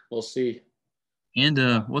we'll see. And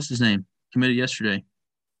what's his name? Committed yesterday.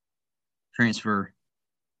 Transfer.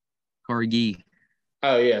 Carnegie.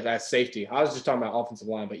 Oh, yeah, that's safety. I was just talking about offensive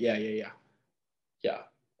line, but yeah.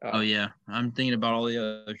 Oh, yeah. I'm thinking about all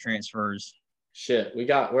the other transfers. Shit,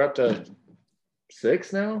 we're up to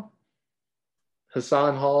 6 now.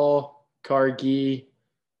 Hassan Hall, Carnegie,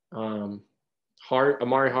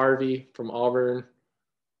 Amari Harvey from Auburn,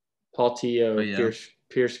 Paul Tio,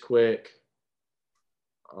 Pierce Quick.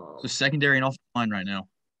 So secondary and offensive line right now.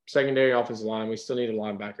 Secondary offensive line. We still need a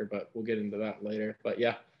linebacker, but we'll get into that later. But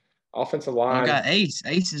yeah, offensive line. I got Ace.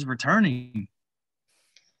 Ace is returning.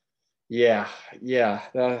 Yeah.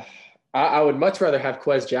 I would much rather have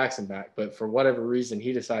Quez Jackson back, but for whatever reason,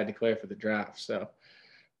 he decided to declare for the draft. So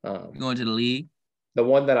going to the league. The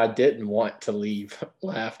one that I didn't want to leave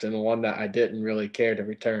left, and the one that I didn't really care to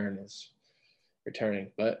return is returning.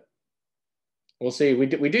 But we'll see. We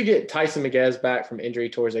do get Tyson Miguez back from injury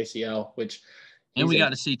towards ACL, which and we got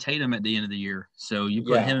to see Tatum at the end of the year. So you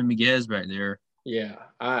put him and Miguez back there. Yeah.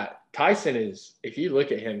 Tyson is, if you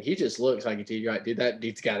look at him, he just looks like a dude. Right, dude, that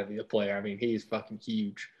dude's got to be a player. I mean, he's fucking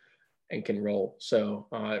huge and can roll. So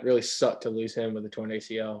it really sucked to lose him with a torn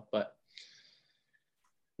ACL. But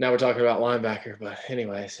now we're talking about linebacker. But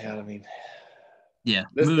anyways, yeah, I mean, yeah.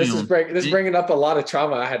 This is bringing up a lot of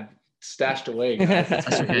trauma I had stashed away.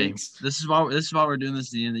 That's okay. This is why we're doing this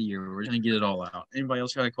at the end of the year. We're going to get it all out. Anybody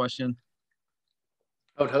else got a question?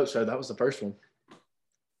 I would hope so. That was the first one.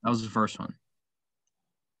 That was the first one.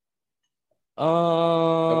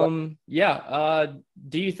 Yeah.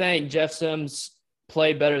 Do you think Jeff Sims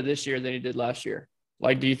played better this year than he did last year?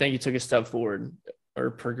 Like, do you think he took a step forward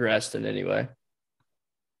or progressed in any way?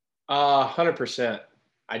 100%.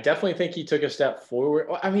 I definitely think he took a step forward.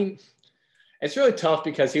 I mean, it's really tough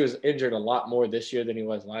because he was injured a lot more this year than he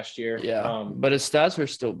was last year. Yeah, but his stats were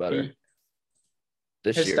still better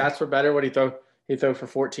this year. His stats were better. What he threw for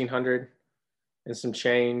 1,400 and some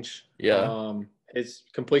change. Yeah. His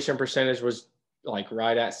completion percentage was like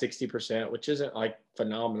right at 60%, which isn't like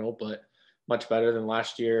phenomenal, but much better than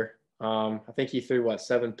last year. I think he threw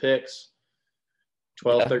 7 picks,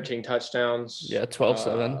 13 touchdowns. Yeah,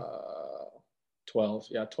 12-7.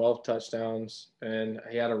 12 touchdowns, and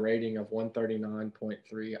he had a rating of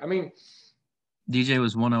 139.3. I mean, DJ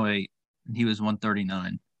was 108, and he was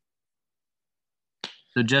 139.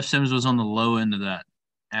 So Jeff Sims was on the low end of that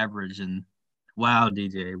average, and wow,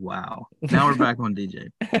 DJ, wow. Now we're back on DJ.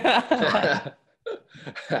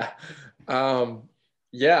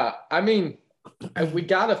 Yeah, I mean, we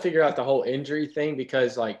got to figure out the whole injury thing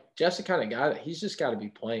because, like, Jeff's the kind of guy that he's just got to be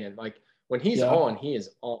playing. Like, when he's on, he is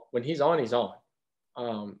on. When he's on, he's on.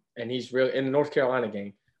 And he's really in the North Carolina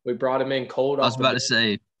game. We brought him in cold. I was about to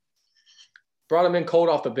say. Brought him in cold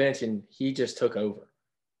off the bench, and he just took over.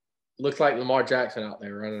 Looked like Lamar Jackson out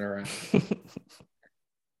there running around.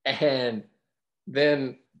 And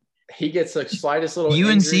then he gets the slightest little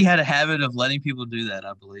UNC injury. had a habit of letting people do that,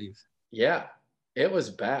 I believe. Yeah, it was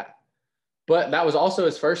bad. But that was also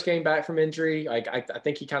his first game back from injury. Like I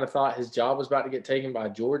think he kind of thought his job was about to get taken by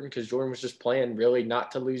Jordan because Jordan was just playing really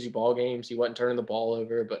not to lose you ball games. He wasn't turning the ball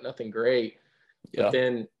over, but nothing great. Yeah. But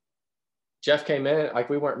then Jeff came in, like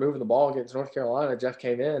we weren't moving the ball against North Carolina. Jeff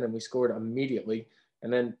came in and we scored immediately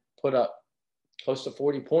and then put up close to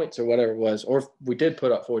 40 points or whatever it was. Or we did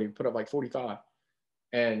put up 40, put up like 45.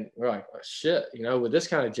 And we're like, oh, shit, with this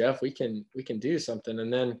kind of Jeff, we can do something.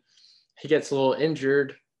 And then he gets a little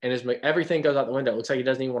injured and everything goes out the window. It looks like he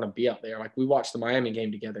doesn't even want to be out there. Like we watched the Miami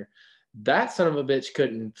game together. That son of a bitch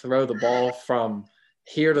couldn't throw the ball from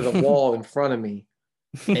here to the wall in front of me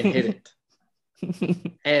and hit it.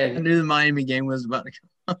 And I knew the Miami game was about to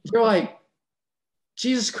come. You're like,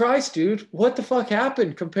 Jesus Christ, dude, what the fuck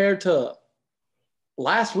happened compared to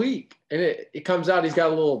last week? And it comes out he's got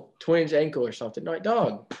a little twinge ankle or something. Like,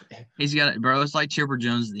 dog. He's got it, bro. It's like Chipper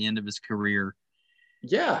Jones at the end of his career.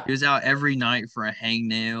 Yeah. He was out every night for a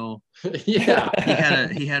hangnail. Yeah.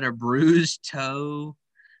 He had a bruised toe.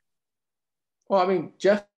 Well, I mean,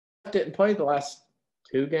 Jeff didn't play the last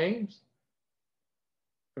 2 games.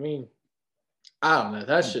 I mean, I don't know.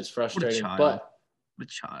 That's just frustrating. But the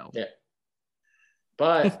child. Yeah.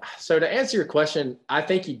 But so to answer your question, I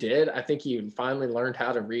think he did. I think he finally learned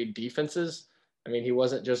how to read defenses. I mean, he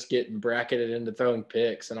wasn't just getting bracketed into throwing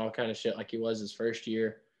picks and all kind of shit like he was his first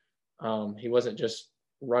year. He wasn't just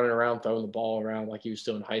running around throwing the ball around like he was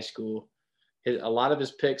still in high school. A lot of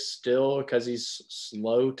his picks still, because he's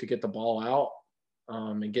slow to get the ball out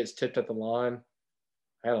and gets tipped at the line.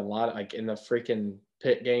 I had a lot like in the freaking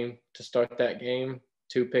Pitt game to start that game,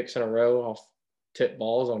 2 picks in a row off tip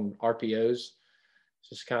balls on RPOs.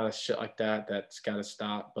 Just kind of shit like that. That's got to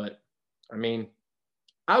stop. But I mean,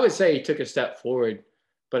 I would say he took a step forward,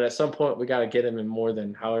 but at some point we got to get him in more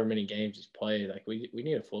than however many games he's played. Like we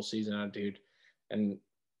need a full season out of dude. And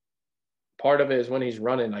part of it is when he's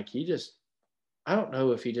running, like I don't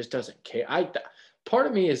know if he just doesn't care. Part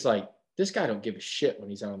of me is like, this guy don't give a shit when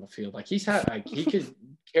he's out on the field. Like he could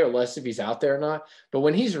care less if he's out there or not. But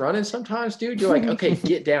when he's running sometimes, dude, you're like, okay,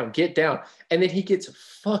 get down. And then he gets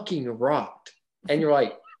fucking rocked. And you're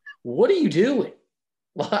like, what are you doing?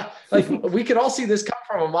 Like we could all see this come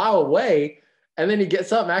from a mile away. And then he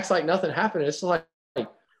gets up and acts like nothing happened. It's like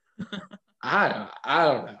I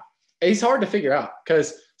don't know. It's hard to figure out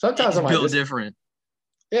because sometimes I'm like, built different.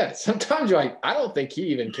 Yeah, sometimes you're like, I don't think he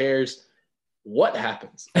even cares what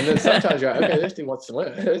happens. And then sometimes you're like, okay, this dude wants to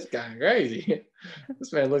win. This guy crazy.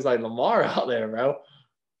 This man looks like Lamar out there, bro.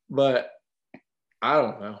 But I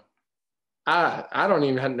don't know. I don't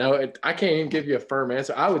even know. I can't even give you a firm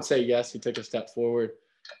answer. I would say yes, he took a step forward.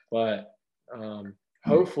 But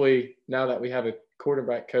hopefully now that we have a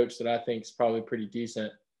quarterback coach that I think is probably pretty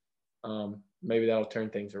decent, maybe that'll turn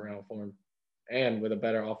things around for him. And with a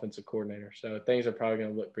better offensive coordinator. So things are probably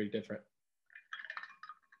going to look pretty different.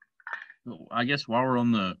 I guess while we're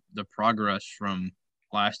on the progress from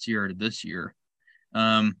last year to this year,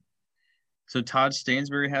 so Todd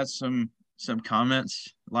Stansbury had some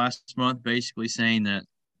comments last month basically saying that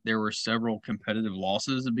there were several competitive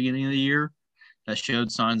losses at the beginning of the year that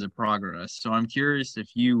showed signs of progress. So I'm curious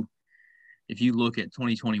if you look at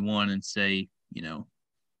 2021 and say,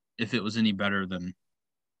 if it was any better than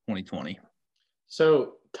 2020.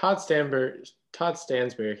 So Todd Stansbury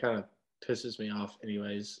kind of pisses me off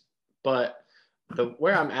anyways. But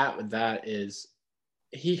where I'm at with that is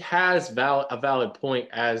he has a valid point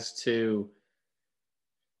as to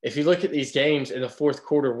if you look at these games in the fourth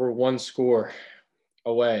quarter, we're 1 score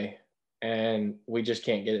away and we just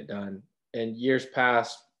can't get it done. In years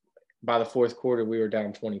past, by the fourth quarter, we were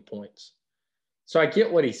down 20 points. So I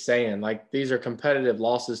get what he's saying. Like these are competitive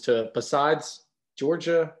losses besides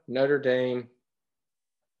Georgia, Notre Dame,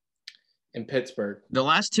 and Pittsburgh. The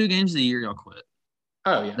last 2 games of the year, y'all quit.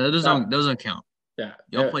 Oh yeah, those don't count. Yeah,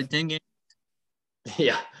 y'all played 10 games.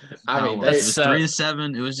 Yeah, I mean, it was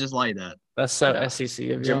 3-7. It was just like that. That's so SEC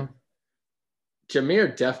of y'all.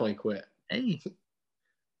 Jameer definitely quit. Hey,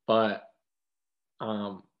 but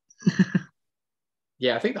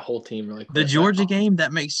yeah, I think the whole team really quit. The Georgia game,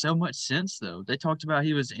 that makes so much sense though. They talked about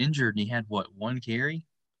he was injured and he had 1 carry.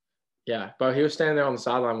 Yeah, but he was standing there on the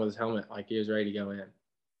sideline with his helmet, like he was ready to go in.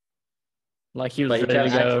 Like he was ready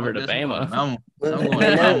to go over to Bama.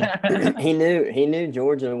 He knew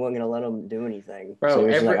Georgia wasn't going to let him do anything. Bro, so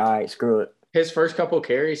he was like, all right, screw it. His first couple of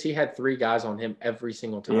carries, he had 3 guys on him every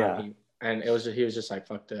single time. Yeah. And he was just like,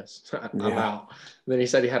 fuck this. I'm out. And then he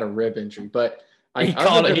said he had a rib injury. But he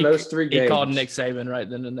called Nick Saban right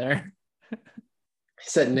then and there. He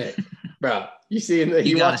said, Nick, bro, You see,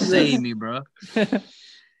 You gotta watches save this? me, bro.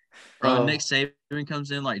 Bro, Nick Saban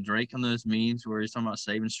comes in like Drake on those memes where he's talking about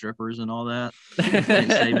saving strippers and all that. Nick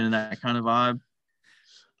Saban and that kind of vibe.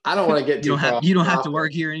 I don't want to get too far. You don't have to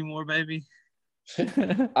work here anymore, baby. I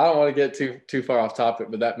don't want to get too far off topic,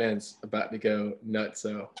 but that man's about to go nuts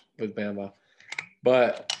with Bama.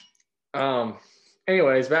 But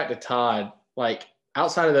anyways, back to Todd. Like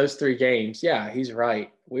outside of those 3 games, yeah, he's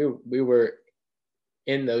right. We were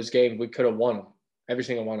in those games. We could have won them, every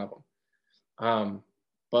single one of them.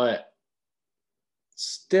 But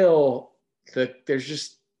still, there's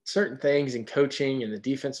just certain things in coaching, and the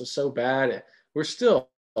defense was so bad. We're still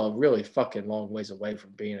a really fucking long ways away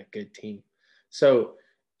from being a good team. So,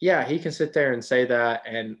 yeah, he can sit there and say that.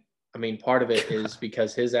 And, I mean, part of it is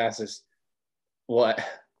because his ass is what?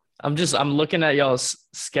 I'm looking at y'all's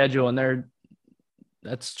schedule, and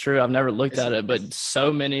that's true. I've never looked at it, but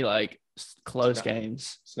so many, like, close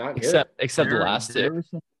games. It's not good. Except the last 2. There were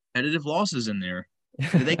some competitive losses in there.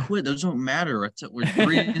 Did they quit? Those don't matter. We're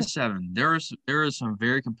 3-7. There are some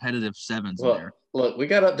very competitive 7s in there. Look, we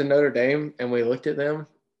got up to Notre Dame and we looked at them,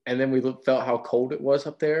 and then we felt how cold it was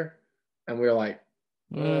up there, and we were like,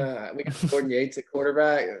 we got Jordan Yates at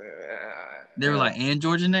quarterback. They were like, and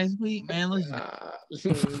Georgia next week, man. This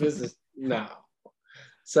is no.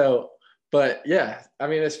 So, but yeah, I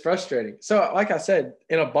mean, it's frustrating. So, like I said,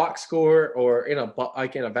 in a box score or in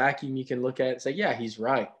a vacuum, you can look at it and say, yeah, he's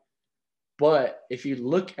right. But if you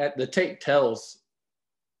look at the tape, tells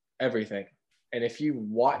everything. And if you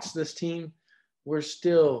watch this team, we're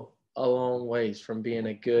still a long ways from being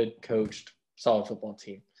a good coached, solid football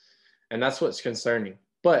team. And that's what's concerning.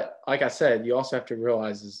 But like I said, you also have to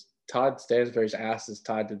realize is Todd Stansbury's ass is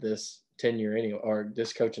tied to this tenure anyway, or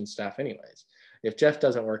this coaching staff anyways. If Jeff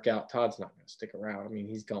doesn't work out, Todd's not going to stick around. I mean,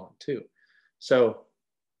 he's gone too. So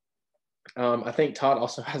I think Todd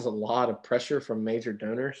also has a lot of pressure from major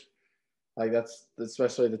donors. Like that's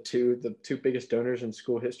especially the two biggest donors in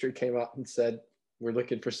school history came out and said, we're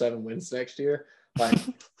looking for 7 wins next year. Like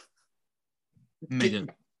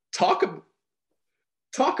talk about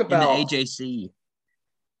in the AJC.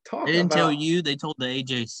 They didn't tell you, they told the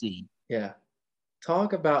AJC. Yeah.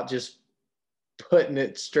 Talk about just putting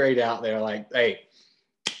it straight out there like, hey,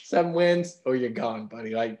 7 wins or you're gone,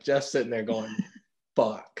 buddy. Like just sitting there going,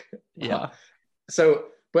 fuck. Yeah.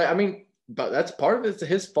 But that's part of it's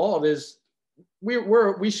his fault is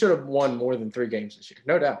we should have won more than 3 games this year.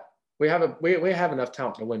 No doubt. We have enough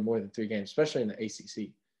talent to win more than 3 games, especially in the ACC.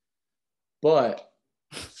 But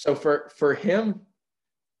so for him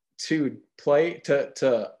to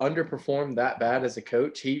underperform that bad as a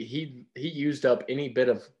coach, he used up any bit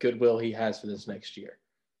of goodwill he has for this next year.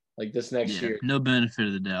 Like this next year. No benefit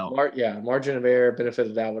of the doubt. Margin of error, benefit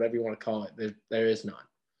of the doubt, whatever you want to call it. There is none.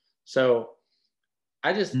 So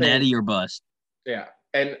I just think natty or bust. Yeah.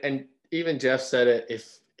 And even Jeff said it,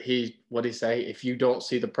 what'd he say? If you don't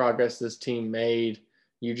see the progress this team made,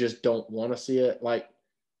 you just don't want to see it. Like,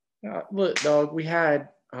 look, dog, we had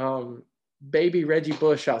baby Reggie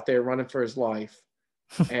Bush out there running for his life.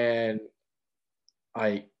 And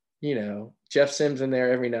Jeff Sims in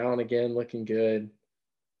there every now and again looking good.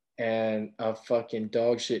 And a fucking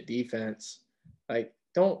dog shit defense. Like,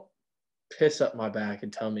 don't piss up my back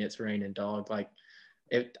and tell me it's raining, dog. Like,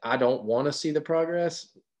 if I don't want to see the progress,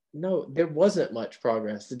 no, there wasn't much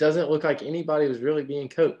progress. It doesn't look like anybody was really being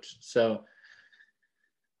coached. So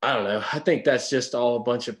I don't know. I think that's just all a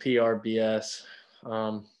bunch of PR BS.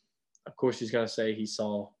 Of course, he's going to say he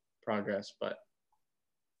saw progress, but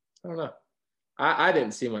I don't know. I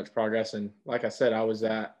didn't see much progress. And like I said, I was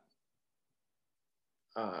at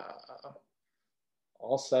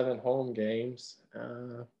all 7 home games,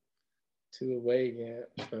 2 away games.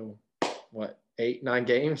 So what, 8, 9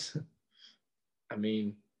 games? I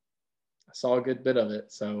mean, I saw a good bit of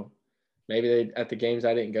it. So maybe at the games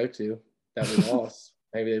I didn't go to that we lost,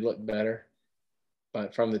 maybe they looked better.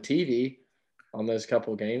 But from the TV on those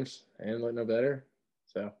couple of games, they didn't look no better.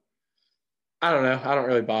 So I don't know. I don't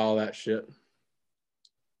really buy all that shit.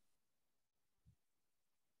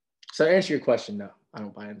 So to answer your question, no, I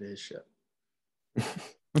don't buy into his shit.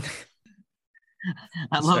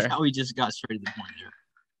 I love how he just got straight to the point there.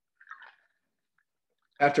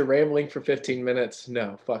 After rambling for 15 minutes,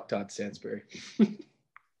 no, fuck Todd Stansbury.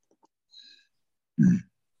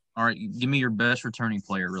 All right, give me your best returning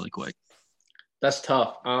player really quick. That's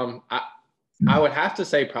tough. I would have to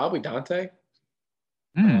say probably Dante.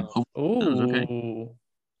 Okay.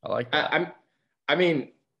 I like that. I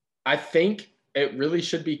mean, I think it really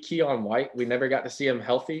should be Keon White. We never got to see him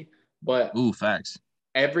healthy, but facts.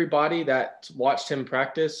 Everybody that watched him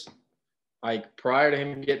practice Like prior to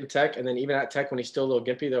him getting Tech, and then even at Tech when he's still a little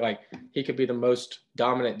gimpy, they're like, he could be the most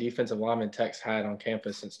dominant defensive lineman Tech's had on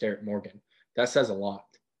campus since Derek Morgan. That says a lot.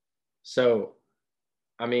 So,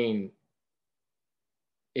 I mean,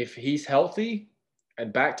 if he's healthy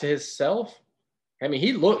and back to his self, I mean,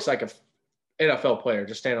 he looks like a NFL player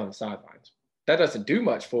just standing on the sidelines. That doesn't do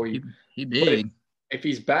much for you. He big. If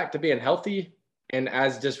he's back to being healthy and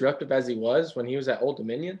as disruptive as he was when he was at Old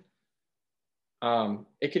Dominion,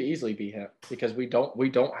 it could easily be him because we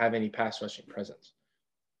don't have any pass rushing presence.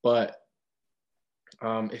 But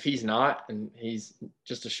if he's not, and he's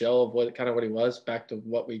just a shell of what he was, back to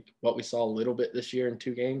what we saw a little bit this year in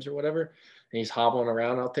 2 games or whatever, and he's hobbling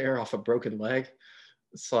around out there off a broken leg,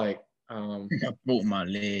 it's like I broke my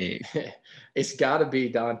leg. It's got to be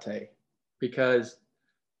Dante, because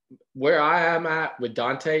where I am at with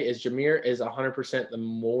Dante is Jameer is 100% the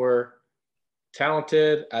more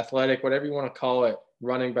talented, athletic, whatever you want to call it,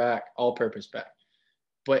 running back, all-purpose back.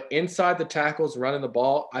 But inside the tackles, running the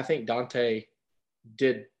ball, I think Dante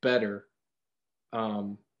did better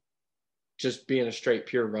just being a straight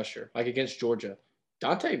pure rusher. Like against Georgia,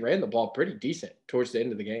 Dante ran the ball pretty decent towards the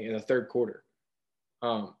end of the game in the third quarter.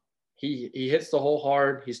 He hits the hole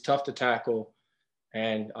hard. He's tough to tackle,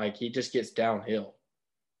 and like he just gets downhill.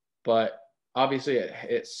 But obviously,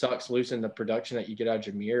 it sucks losing the production that you get out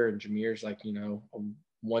of Jameer, and Jameer's like, you know, a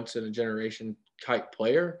once in a generation type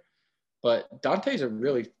player. But Dante's a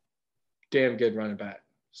really damn good running back.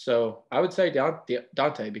 So I would say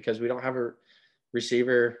Dante, because we don't have a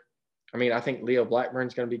receiver. I mean, I think Leo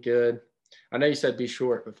Blackburn's going to be good. I know you said be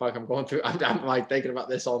short, but fuck, I'm going through. I'm like thinking about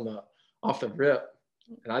this off the rip,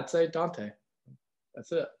 and I'd say Dante.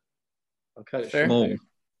 That's it. I'll cut it short.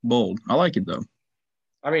 Bold. I like it though.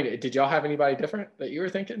 I mean, did y'all have anybody different that you were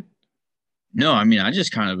thinking? No, I mean, I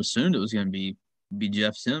just kind of assumed it was going to be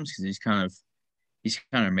Jeff Sims because he's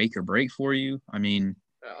kind of make or break for you. I mean,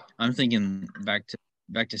 Yeah. I'm thinking back to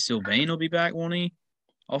Sylvain will be back, won't he?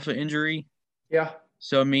 Off of injury. Yeah.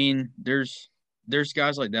 So I mean, there's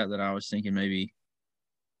guys like that I was thinking maybe.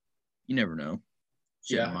 You never know.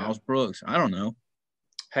 Shit, Yeah. Miles Brooks. I don't know.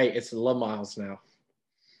 Hey, it's Miles now.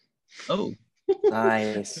 Oh,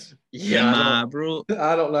 Nice. Yeah. bro.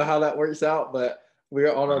 I don't know how that works out, but we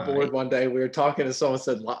were on our board Right. one day. We were talking and someone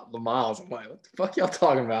said Miles. I'm like, what the fuck y'all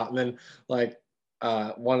talking about? And then like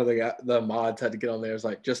one of the mods had to get on there. It's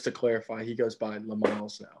like, just to clarify, he goes by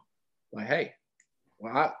Miles now. Like, hey,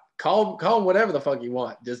 well, call him whatever the fuck you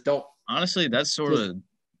want. Just don't. Honestly, that's sort of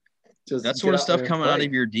Just stuff coming out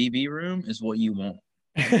of your DB room is what you want.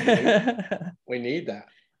 We need that.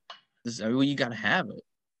 You got to have it.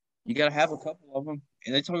 You got to have a couple of them.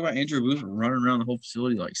 And they talk about Andrew Booth running around the whole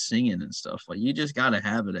facility like singing and stuff. Like you just got to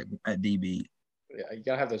have it at DB. Yeah, you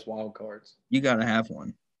gotta have those wild cards. You got to have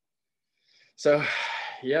one. So,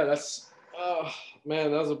 yeah, that's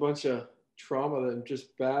man, that was a bunch of trauma and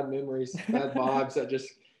just bad memories, bad vibes that just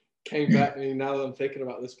came back to me now that I'm thinking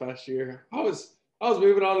about this past year. I was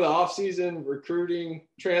moving on to the off season, recruiting,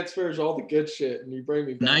 transfers, all the good shit, and you bring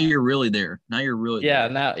me back. Now you're really there. Now you're really Yeah,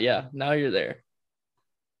 there. now you're there.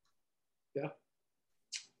 Yeah.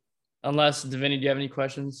 Unless Davini, do you have any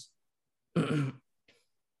questions? Yeah,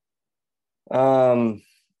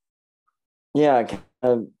 kind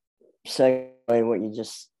of segue what you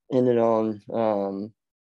just ended on.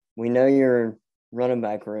 We know your running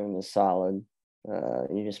back room is solid.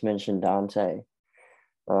 You just mentioned Dante.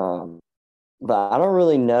 But I don't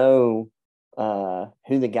really know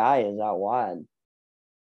who the guy is out wide.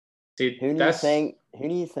 Dude, Who do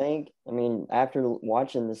you think? I mean, after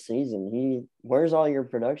watching the season, where's all your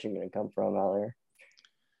production going to come from out there?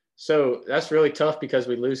 So that's really tough because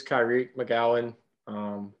we lose Kyrie McGowan.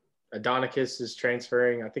 Adonicus is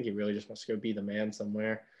transferring. I think he really just wants to go be the man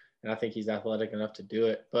somewhere, and I think he's athletic enough to do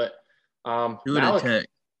it. But Do it at Tech.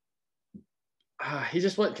 He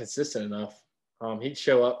just wasn't consistent enough. He'd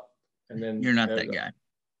show up, and then You're not that guy.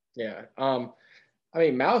 Yeah. I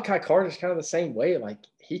mean, Malachi Carter's kind of the same way. Like,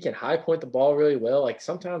 he can high point the ball really well. Like,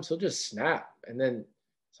 sometimes he'll just snap, and then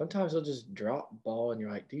sometimes he'll just drop the ball, and you're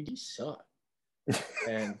like, dude, you suck.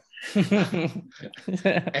 And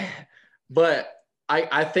but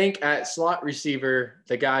I think at slot receiver,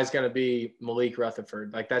 the guy's going to be Malik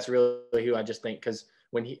Rutherford. Like, that's really who I just think, because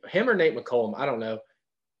when him or Nate McCollum, I don't know.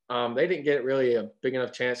 They didn't get really a big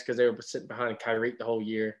enough chance because they were sitting behind Kyrie the whole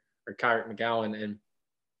year, or Kyrie McGowan.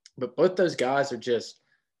 But both those guys are just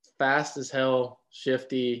fast as hell,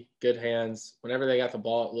 shifty, good hands. Whenever they got the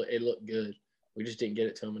ball, it looked good. We just didn't get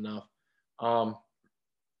it to him enough.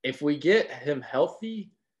 If we get him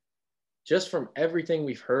healthy, just from everything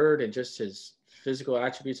we've heard and just his physical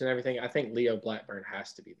attributes and everything, I think Leo Blackburn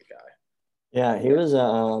has to be the guy. Yeah, he was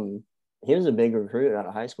he was a big recruit out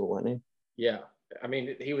of high school, wasn't he? Yeah. I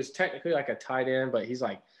mean, he was technically like a tight end, but he's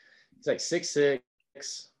like 6'6",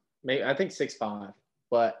 maybe I think 6'5".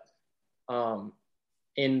 But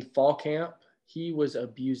in fall camp, he was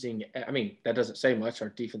abusing. I mean, that doesn't say much. Our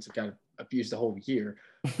defensive guy abused the whole year,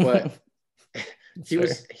 but he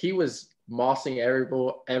was mossing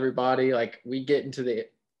everybody. Like, we get into the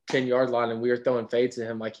 10-yard line and we were throwing fades at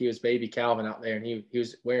him like he was baby Calvin out there, and he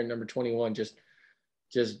was wearing number 21, just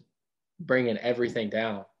bringing everything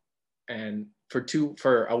down. And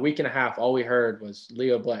for a week and a half, all we heard was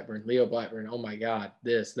Leo Blackburn. Oh my God,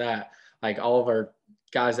 this, that. Like, all of our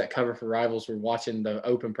guys that cover for Rivals were watching the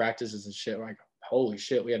open practices and shit. We're like, holy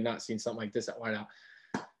shit, we have not seen something like this at Whiteout.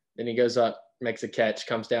 Then he goes up, makes a catch,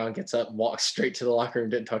 comes down, gets up, walks straight to the locker room,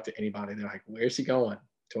 didn't talk to anybody. They're like, where's he going?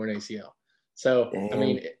 Torn ACL. So, Damn. I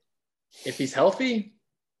mean, if he's healthy,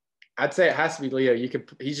 I'd say it has to be Leo.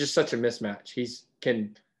 He's just such a mismatch. He's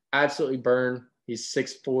can absolutely burn. He's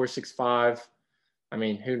 6'4", 6'5". I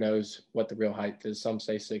mean, who knows what the real height is? Some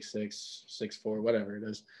say 6'6", 6'4", whatever it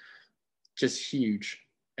is. Just huge.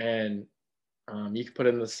 And you can put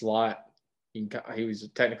him in the slot. He was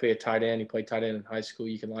technically a tight end. He played tight end in high school.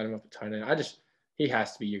 You can line him up at tight end. He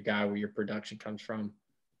has to be your guy where your production comes from.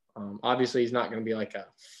 Obviously, he's not going to be like a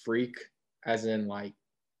freak, as in like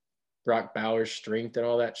Brock Bowers' strength and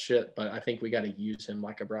all that shit. But I think we got to use him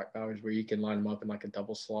like a Brock Bowers, where you can line him up in like a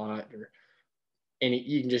double slot, or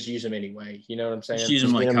you can just use him anyway. You know what I'm saying? Just use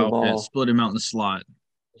him like Kyle Pitts, split him out in the slot,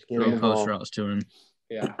 throw post routes to him.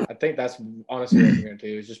 Yeah, I think that's honestly what we're going to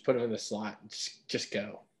do, is just put him in the slot and just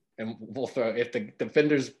go. And we'll throw. If the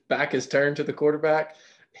defender's back is turned to the quarterback,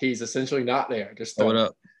 he's essentially not there. Just throw it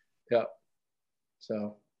up. Yep.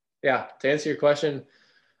 So, yeah, to answer your question,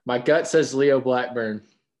 my gut says Leo Blackburn.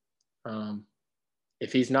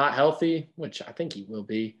 If he's not healthy, which I think he will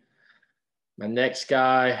be, my next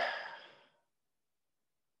guy,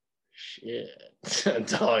 shit,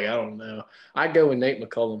 dog, I don't know. I'd go with Nate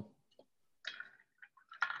McCullum.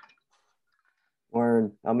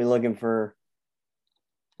 Word. I'll be looking for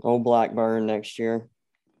old Blackburn next year.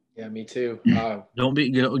 Yeah, me too. Don't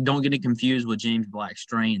get it confused with James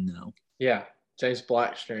Blackstrain, though. Yeah, James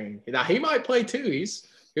Blackstrain. Now, he might play too. He's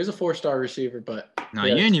a 4-star receiver, but no,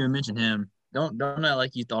 you ain't even mentioned him. Don't act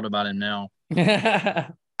like you thought about him now.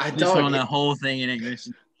 I just on that whole thing and ain't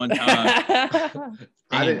mentioned one time.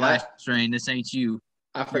 Blackstrain, this ain't you.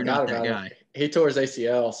 I forgot about that guy. He tore his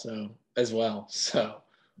ACL as well. So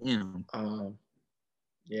yeah.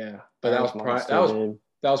 Yeah, but that was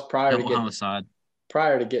prior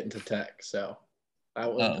to getting to Tech. So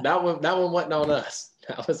that one wasn't on us.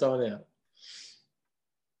 That was on him.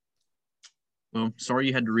 Well, sorry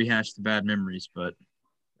you had to rehash the bad memories, but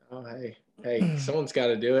hey, someone's got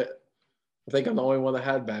to do it. I think I'm the only one that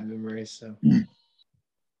had bad memories. So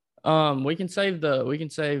we can save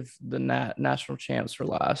the national champs for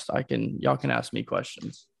last. Y'all can ask me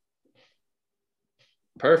questions.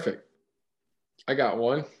 Perfect. I got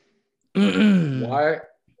one.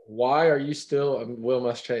 Why are you still a Will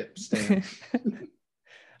Muschamp stan?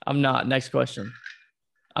 I'm not. Next question.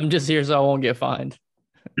 I'm just here so I won't get fined.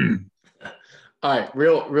 All right,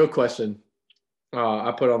 real question.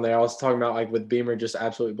 I put on there. I was talking about like with Beamer just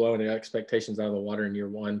absolutely blowing the expectations out of the water in year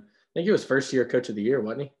one. I think he was first year coach of the year,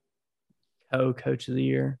 wasn't he? Coach of the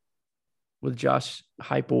year with Josh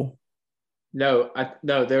Heupel. No,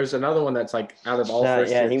 there's another one that's like out of all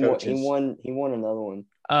first year coaches. He won another one.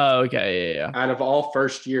 Oh, okay, yeah. Out of all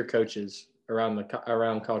first year coaches around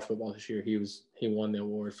college football this year, he won the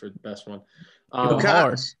award for the best one. He went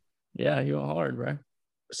hard. Yeah, he went hard, bro.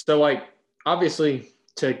 So like obviously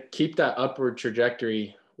to keep that upward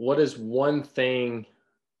trajectory, what is one thing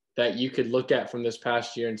that you could look at from this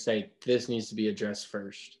past year and say this needs to be addressed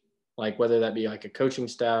first? Like whether that be like a coaching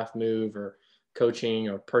staff move or coaching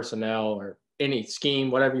or personnel or any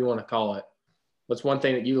scheme, whatever you want to call it. What's one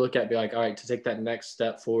thing that you look at and be like, all right, to take that next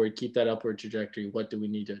step forward, keep that upward trajectory, what do we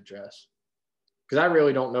need to address? Because I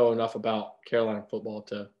really don't know enough about Carolina football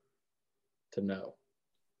to know.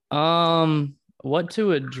 What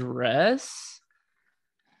to address?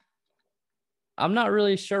 I'm not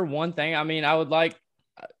really sure one thing. I mean, I would like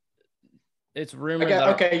it's rumored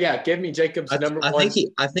give me Jacob's number one.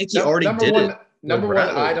 I think he already did it. Number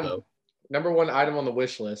one item on the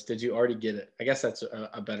wish list. Did you already get it? I guess that's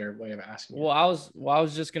a better way of asking. Well, I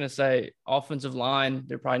was just gonna say offensive line.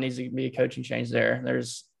 There probably needs to be a coaching change there.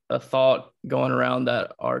 There's a thought going around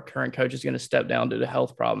that our current coach is going to step down due to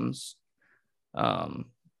health problems.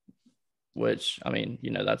 Which I mean,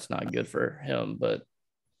 that's not good for him, but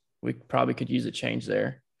we probably could use a change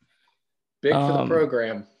there. Big for the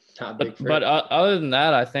program. Not big for but other than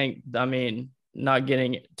that, I not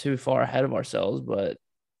getting too far ahead of ourselves, but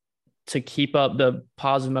to keep up the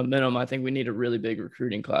positive momentum, I think we need a really big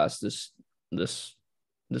recruiting class this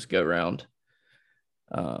go round.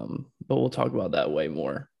 But we'll talk about that way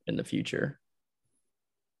more in the future.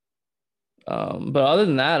 But other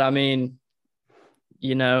than that, I mean,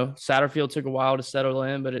 you know, Satterfield took a while to settle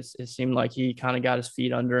in, but it seemed like he kind of got his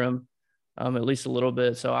feet under him, at least a little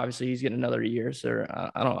bit. So obviously he's getting another year. So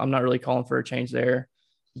I'm not really calling for a change there.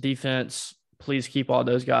 Defense, please keep all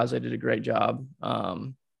those guys. They did a great job.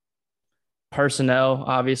 Personnel,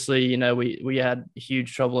 obviously, you know, we had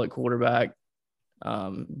huge trouble at quarterback,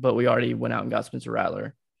 but we already went out and got Spencer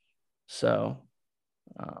Rattler. So,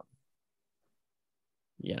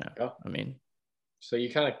 you know, Yeah. I mean, So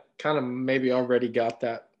you kind of maybe already got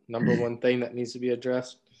that number one thing that needs to be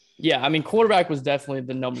addressed. yeah, I mean, quarterback was definitely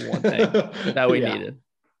the number one thing that we needed.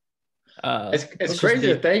 It's crazy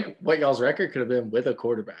to think what y'all's record could have been with a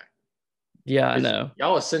quarterback. Yeah, I know.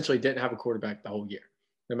 Y'all essentially didn't have a quarterback the whole year,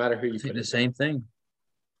 no matter who you put in. The same thing.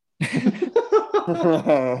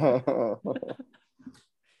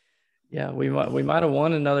 Yeah, we might have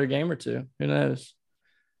won another game or two. Who knows?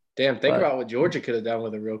 Damn, think about what Georgia could have done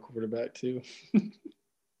with a real quarterback too.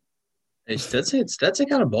 Hey, Stetson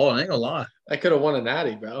kind of ball. I ain't gonna lie. I could have won a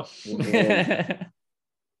natty, bro.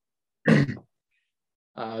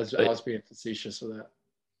 I was being facetious with that.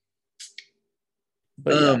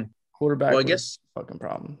 But yeah, quarterback. Well, I was guess a fucking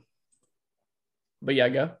problem. But yeah,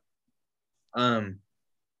 go.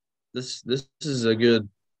 This is a good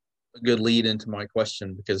lead into my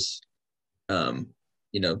question because,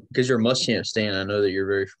 you know, because you're a Muschamp stan, I know that you're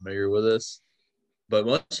very familiar with this. But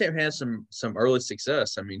Muschamp had some early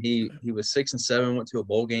success. I mean, he was 6-7, went to a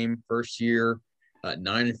bowl game first year,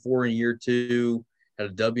 9-4 in year 2, had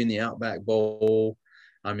a W in the Outback Bowl.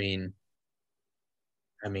 I mean,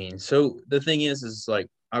 so the thing is like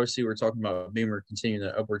obviously we're talking about Beamer continuing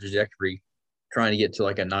the upward trajectory, trying to get to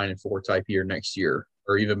like a 9-4 type year next year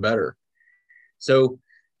or even better. So,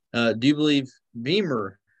 do you believe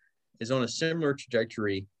Beamer is on a similar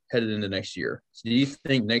trajectory headed into next year? So do you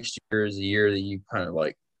think next year is the year that you kind of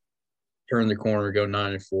like turn the corner, go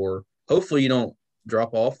 9-4? Hopefully you don't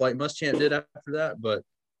drop off like Muschamp did after that, but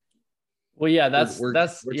well, yeah, we're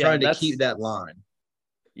yeah, trying to keep that line.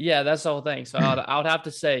 Yeah, that's the whole thing. So I would have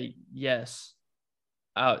to say yes.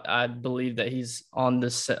 I believe that he's on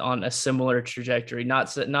a similar trajectory. Not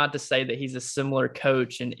to say that he's a similar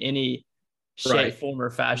coach in any shape, form, or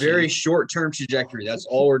fashion. Very short-term trajectory. That's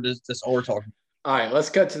all we're talking. All right, let's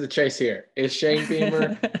cut to the chase here. Is Shane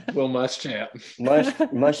Beamer Will Muschamp?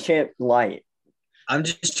 Muschamp light. I'm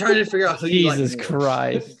just trying to figure out who Jesus you like.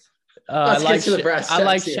 Christ. I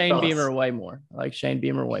like Shane Beamer way more. I like Shane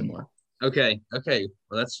Beamer way more. Okay.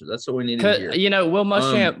 Well, that's what we needed to hear. You know, Will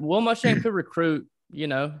Muschamp could recruit. You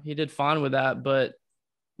know, he did fine with that, but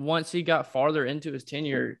once he got farther into his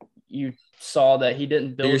tenure, you saw that he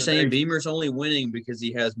didn't build. You're saying Beamer's only winning because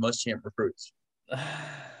he has Muschamp recruits.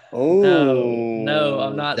 Oh no,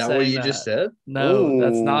 I'm not saying that. Is that what you just said? No,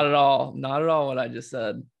 that's not at all what I just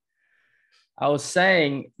said. I was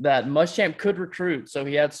saying that Muschamp could recruit, so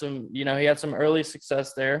he had some early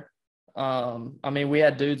success there. I mean, we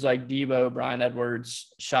had dudes like Debo, Brian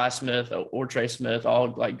Edwards, Shi Smith, or Trey Smith,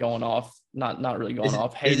 all like going off, not really going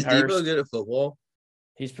off. Is Debo good at football?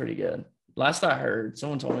 He's pretty good. Last I heard,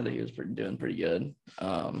 someone told me that he was doing pretty good.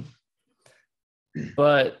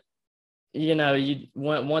 But you know,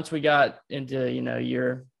 once we got into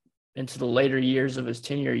into the later years of his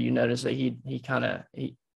tenure, you notice that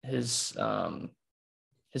his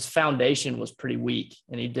foundation was pretty weak,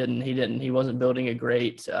 and he wasn't building a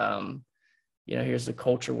great, here's the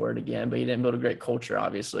culture word again, but he didn't build a great culture,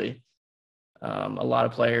 obviously. A lot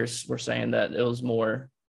of players were saying that it was more,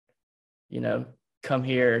 come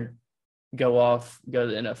here, go to the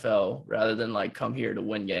NFL rather than like come here to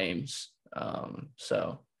win games.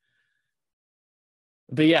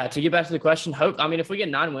 But yeah, to get back to the question, if we get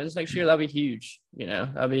 9 wins next year, that'd be huge.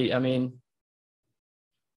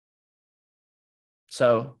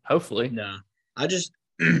 So hopefully. No, I just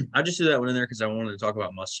threw that one in there because I wanted to talk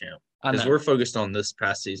about Muschamp because we're focused on this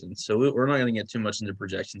past season, so we're not going to get too much into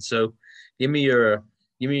projections. So give me your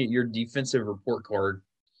defensive report card.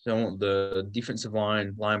 So I want the defensive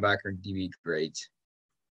line, linebacker, and DB grades.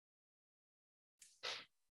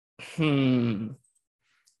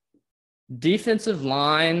 Defensive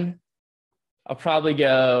line, I'll probably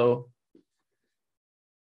go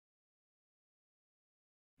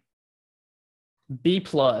B+.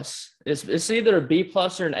 It's either a B+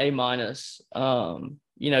 or an A-.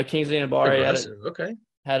 Kingsley Enagbare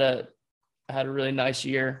had a really nice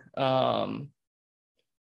year.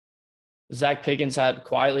 Zach Pickens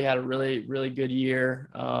quietly had a really, really good year.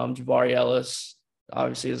 Jabari Ellis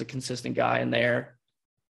obviously is a consistent guy in there.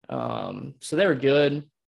 So they were good.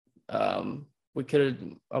 I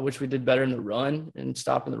wish we did better in the run and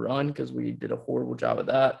stopping the run because we did a horrible job of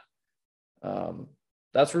that.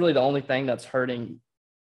 That's really the only thing that's hurting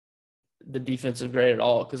the defensive grade at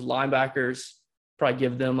all, because linebackers probably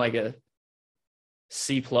give them like a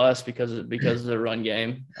C+ because of the run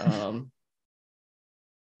game.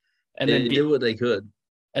 And they did what they could.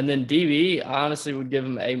 And then DB, I honestly would give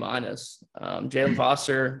him A-. Jalen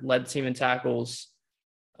Foster led the team in tackles,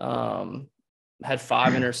 had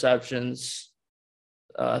 5 interceptions,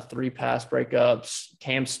 3 pass breakups.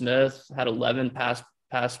 Cam Smith had 11 pass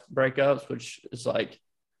breakups, which is like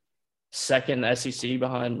second SEC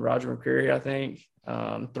behind Roger McCreary, I think.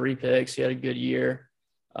 3 picks. He had a good year.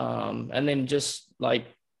 And then just like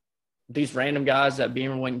these random guys that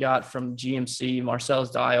Beamer went and got from GMC. Marcellus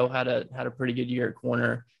Dio had a pretty good year at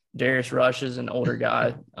corner. Darius Rush is an older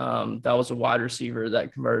guy. That was a wide receiver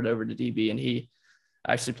that converted over to DB, and he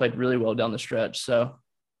actually played really well down the stretch. So,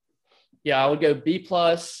 yeah, I would go B+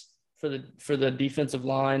 for the defensive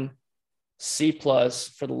line, C+ for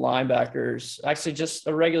the linebackers. Actually, just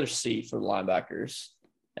a regular C for the linebackers,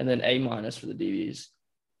 and then A- for the DBs.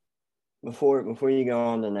 Before you go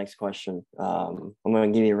on to the next question, I'm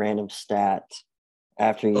going to give you a random stat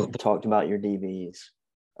after you talked about your DBs.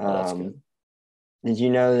 That's good. Did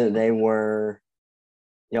you know that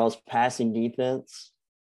y'all's passing defense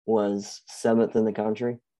was 7th in the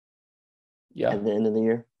country? Yeah. At the end of the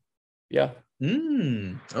year? Yeah.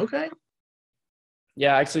 Okay.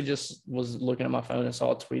 Yeah, I actually just was looking at my phone and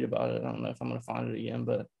saw a tweet about it. I don't know if I'm going to find it again,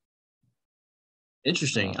 but.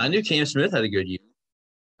 Interesting. I knew Cam Smith had a good year.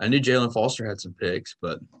 I knew Jalen Foster had some picks,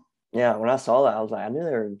 but. Yeah, when I saw that, I was like, I knew they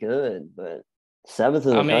were good, but 7th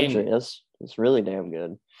in the country, that's really damn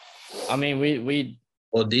good. I mean,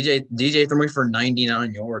 Well, DJ threw me for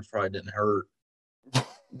 99 yards, probably didn't hurt.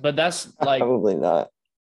 But that's like probably not.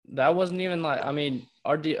 That wasn't even like, I mean,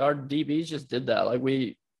 our DBs just did that. Like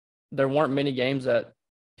there weren't many games that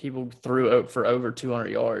people threw for over 200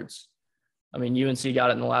 yards. I mean, UNC got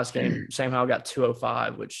it in the last game. Sam Howell got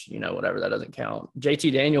 205, which, whatever, that doesn't count.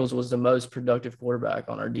 JT Daniels was the most productive quarterback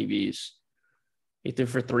on our DBs. He threw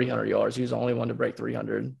for 300 yards. He was the only one to break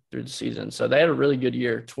 300 through the season. So they had a really good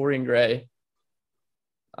year. Torian Gray,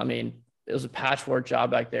 I mean, it was a patchwork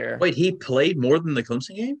job back there. Wait, he played more than the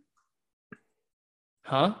Clemson game?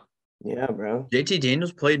 Huh? Yeah, bro. JT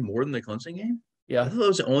Daniels played more than the Clemson game? Yeah. I thought that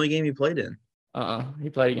was the only game he played in. He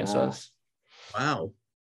played against us. Wow.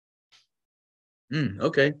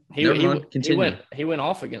 Okay. He went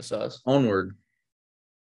off against us. Onward.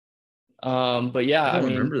 But yeah, I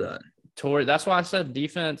don't remember that. That's why I said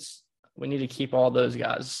defense, we need to keep all those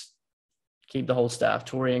guys. Keep the whole staff.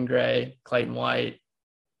 Torian Gray, Clayton White,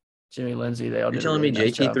 Jimmy Lindsey. They all. You're telling me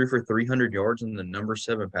JT threw for 300 yards in the number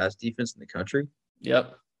 7 pass defense in the country?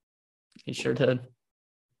 Yep. He sure did.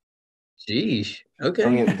 Jeez. Okay.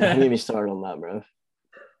 Don't get me started on that, bro.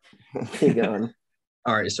 Keep going.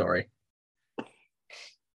 All right. Sorry.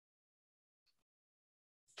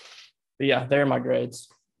 But yeah, there are my grades.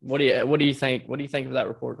 What do you think? What do you think of that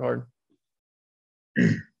report card?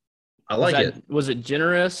 I like it. Was it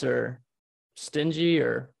generous or stingy,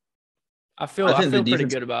 or I feel pretty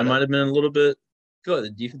good about it. Might have been a little bit. I feel like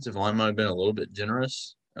the defensive line might have been a little bit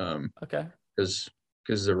generous. Okay. Because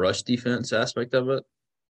the rush defense aspect of it.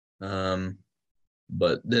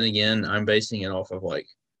 But then again, I'm basing it off of like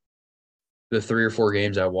the 3 or 4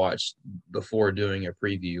 games I watched before doing a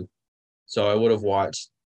preview. So I would have watched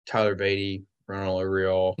Tyler Beatty run all over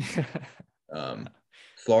y'all.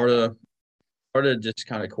 Florida just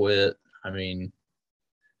kind of quit. I mean,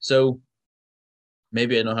 so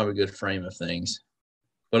maybe I don't have a good frame of things.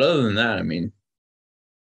 But other than that, I mean,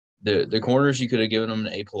 the corners, you could have given them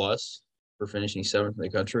an A+ for finishing 7th in the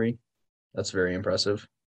country. That's very impressive.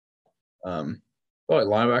 But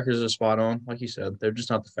linebackers are spot on, like you said. They're just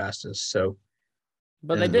not the fastest. So,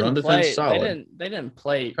 but they didn't play. Solid. They didn't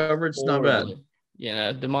play. Coverage not bad.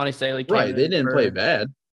 Damani Staley came right. They didn't play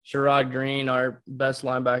bad. Sherrod Green, our best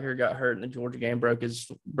linebacker, got hurt in the Georgia game. Broke his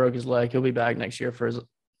leg. He'll be back next year for his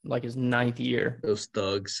 9th year. Those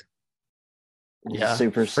thugs. Yeah,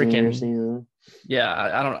 super senior season.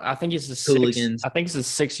 Yeah, I think it's the 6th. I think it's the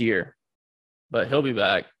 6th year, but he'll be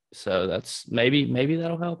back. So that's maybe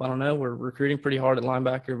that'll help. I don't know. We're recruiting pretty hard at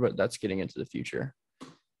linebacker, but that's getting into the future.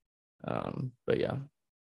 But yeah.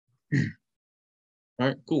 All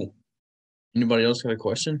right, cool. Anybody else got a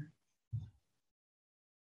question?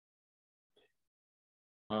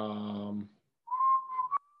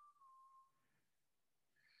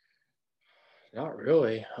 Not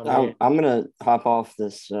really. I mean, I'm gonna hop off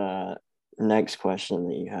this next question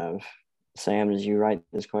that you have. Sam, did you write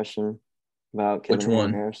this question about Which Kevin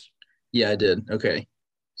one? Harris? Yeah, I did. Okay.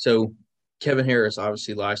 So Kevin Harris,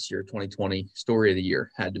 obviously last year, 2020, story of the year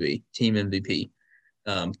had to be team MVP.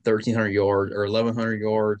 1,300 yards or 1,100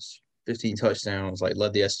 yards, 15 touchdowns, like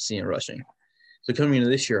led the SEC in rushing. So coming into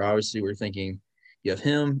this year, obviously we're thinking you have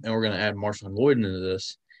him, and we're going to add Marshawn Lloyd into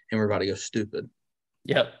this, and we're about to go stupid.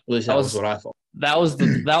 Yep. At least that was what I thought. That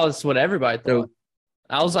was what everybody thought.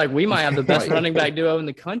 I was like, we might have the best Right. running back duo in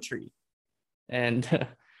the country. And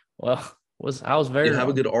well, I was very You have a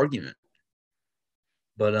wrong. good argument.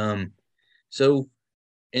 But so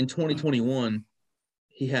in 2021,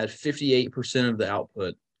 he had 58% of the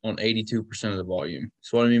output on 82% of the volume.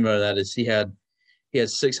 So what I mean by that is he had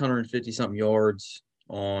 650 something yards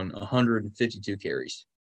on 152 carries.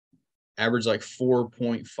 Averaged like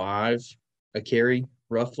 4.5 a carry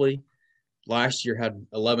roughly. Last year had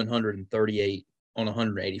 1,138 on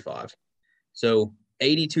 185. So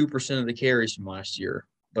 82% of the carries from last year,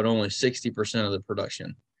 but only 60% of the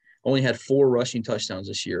production. Only had 4 rushing touchdowns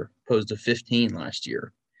this year, opposed to 15 last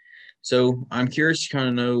year. So I'm curious to kind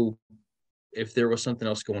of know if there was something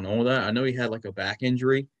else going on with that. I know he had like a back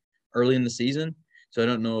injury early in the season, so I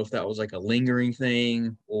don't know if that was like a lingering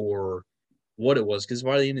thing or what it was. Because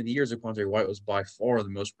by the end of the year, Zaquante White was by far the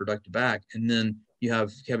most productive back, and then you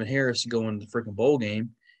have Kevin Harris going to the freaking bowl game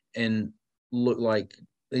and look like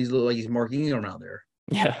he's Mark Ingram out there.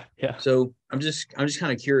 Yeah. So I'm just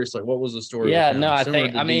kind of curious, like what was the story? Yeah, with him? no, I Similar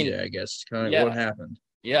think- to I mean, DJ, I guess kind of yeah. what happened.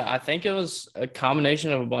 Yeah, I think it was a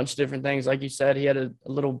combination of a bunch of different things. Like you said, he had a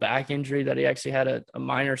little back injury that he actually had a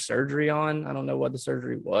minor surgery on. I don't know what the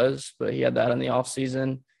surgery was, but he had that in the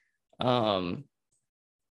offseason. And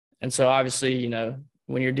so obviously, you know,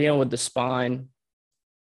 when you're dealing with the spine,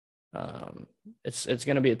 it's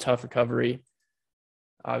going to be a tough recovery.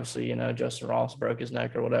 Obviously, you know, Justin Ross broke his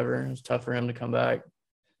neck or whatever. It was tough for him to come back.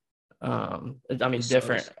 I mean,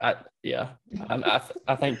 different. I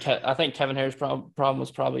think Kevin Harris' problem was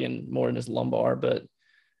probably more in his lumbar, but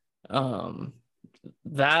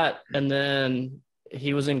that, and then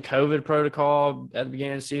he was in COVID protocol at the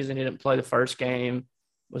beginning of the season. He didn't play the first game,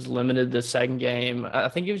 was limited the second game. I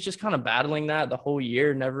think he was just kind of battling that the whole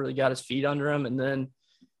year, never really got his feet under him. And then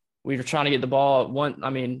we were trying to get the ball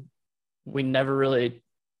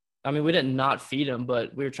we didn't not feed him,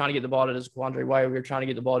 but we were trying to get the ball to Zaquante White. We were trying to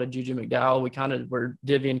get the ball to Juju McDowell. We kind of were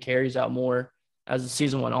divvying carries out more as the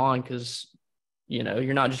season went on because, you know,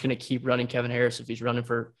 you're not just going to keep running Kevin Harris if he's running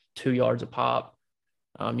for 2 yards a pop.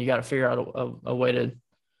 You got to figure out a way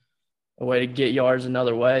to get yards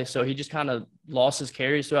another way. So he just kind of lost his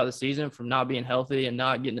carries throughout the season from not being healthy and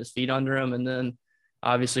not getting his feet under him. And then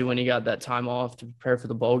obviously when he got that time off to prepare for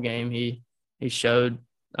the bowl game, he showed,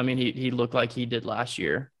 I mean, he looked like he did last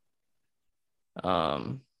year.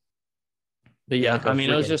 But yeah, Like I mean,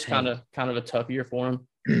 it was freaking just tank. kind of a tough year for him,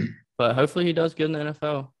 but hopefully he does good in the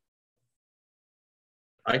NFL.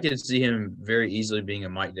 I could see him very easily being a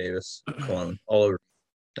Mike Davis clone all over.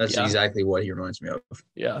 That's Yeah. exactly what he reminds me of.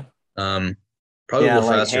 Yeah. Probably Yeah, a little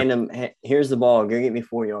like faster. here's the ball. Go get me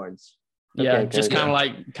 4 yards. Yeah. Okay, Just coach. kind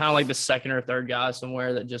of like the second or third guy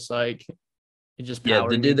somewhere that just like, it just Yeah,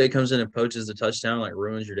 powered the me. dude that comes in and poaches the touchdown, like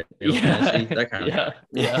ruins your day. Yeah. That kind of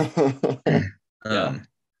Yeah. guy. Yeah.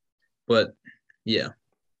 But yeah.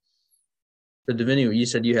 So Davini, you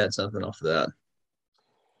said you had something off of that.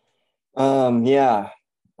 Yeah.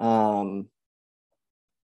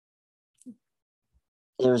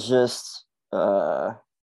 It was just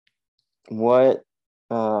what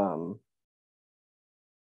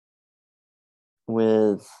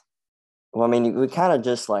with well, I mean, we kind of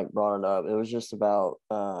just like brought it up. It was just about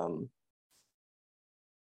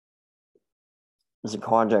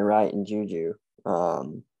Zaquandre Wright and Juju.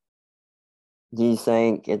 Do you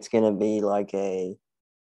think it's gonna be like is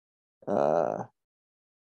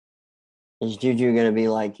Juju gonna be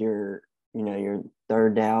like your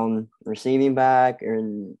third down receiving back, or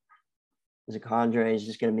Zaquandre is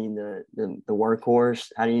just gonna be the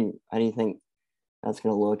workhorse? How do you think that's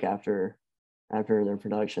gonna look after their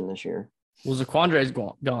production this year? Well, Zaquandre's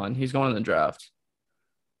gone. He's going in the draft.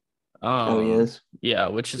 He is? Yeah,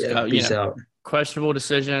 which is Peace out. questionable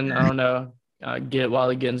decision. I don't know. While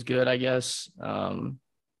he getting's good, I guess. I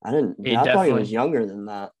thought he definitely- was younger than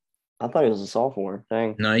that. I thought he was a sophomore.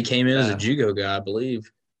 Dang. No, he came in as a Yeah. JUCO guy, I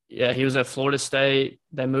believe. Yeah, he was at Florida State.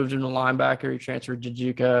 They moved him to linebacker. He transferred to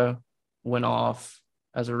JUCO, went off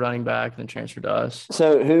as a running back, then transferred to us.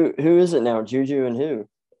 So who is it now? Juju and who?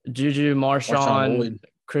 Juju, Marshawn Marshawn, Lloyd.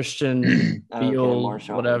 Christian, Okay, Beal,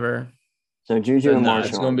 Marshawn. whatever. So Juju and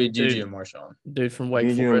It's going to Marshawn. be Juju Dude. and Marshawn. Dude from Wake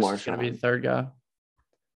Juju and Forest is going to be Marshawn. the third guy.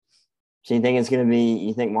 So you think it's going to be?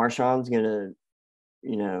 You think Marshawn's going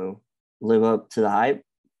to, live up to the hype?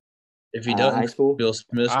 If he High doesn't, school. Bill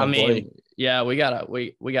Smith's I going to play. mean, yeah, we gotta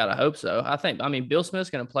hope so. I mean, Bill Smith's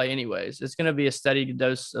gonna play anyways. It's gonna be a steady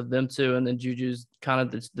dose of them two, and then Juju's kind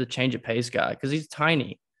of the change of pace guy because he's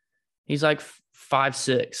tiny. He's like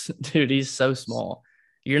 5'6", dude. He's so small.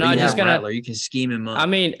 You're But not you just have gonna. Rattler. You can scheme him up. I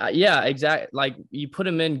mean, yeah, exactly. Like you put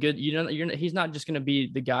him in good. He's not just gonna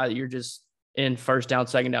be the guy that you're just in first down,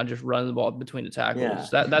 second down, just running the ball between the tackles.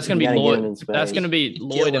 Yeah. That's gonna be You gotta give him in Lloyd. That's space. gonna be Kill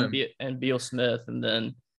Lloyd him. and Beal Smith, and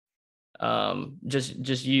then just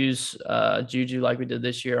use Juju like we did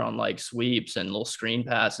this year on like sweeps and little screen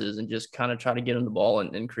passes and just kind of try to get him the ball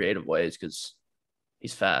in creative ways because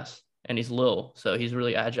he's fast and he's little, so he's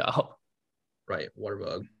really agile. Right,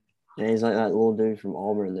 Waterbug. Yeah, he's like that little dude from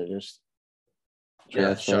Auburn that just. Yeah,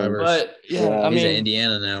 drafts him. Shivers. But yeah, Yeah. I He's in mean,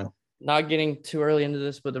 Indiana now. not getting too early into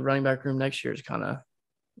this, but the running back room next year is kind of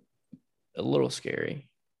a little scary.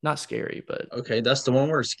 Not scary, but Okay, that's the one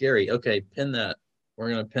word, scary. Okay, pin that. We're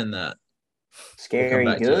going to pin that. Scary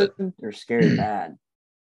back to good or scary bad?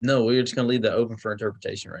 No, we're just going to leave that open for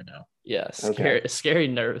interpretation right now. yeah, Okay. scary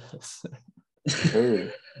nervous. Ooh.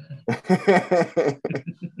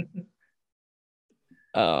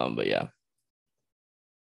 But yeah,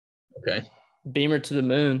 Okay. Beamer to the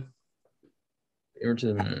moon. Over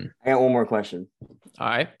to the moon. I got one more question. All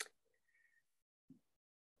right.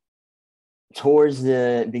 Towards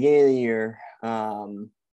the beginning of the year,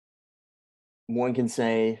 one can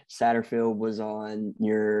say Satterfield was on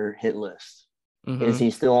your hit list. Mhm. Is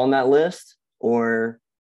he still on that list, or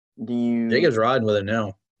do you Jacob's riding with it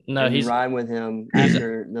now. No, do you he's ride with him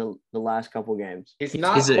after the last couple games? He's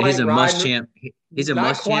not He's quite a riding. Muschamp. He's a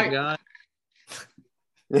not Muschamp quite- guy.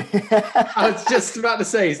 I was just about to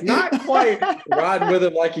say he's not quite riding with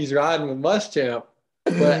him like he's riding with Muschamp,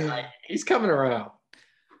 but he's coming around.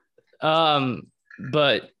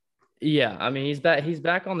 but yeah, I mean, he's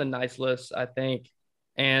back on the nice list, I think.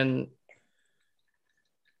 And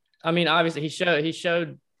I mean, obviously he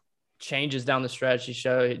showed changes down the stretch. He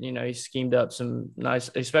showed, he schemed up some nice,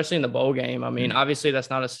 especially in the bowl game. I mean, obviously that's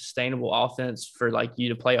not a sustainable offense for like you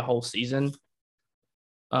to play a whole season.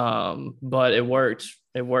 But it worked.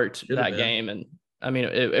 It worked Should've that been. game. And I mean,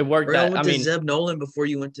 it worked Bro, I that. went I to mean, Zeb Nolan before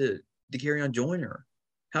you went to Carry Joyner.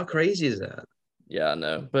 How crazy is that? yeah,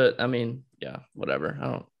 no, but I mean, yeah, whatever.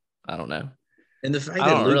 I don't know. And the fact I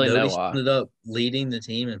that don't Luke really know Doty why. ended up leading the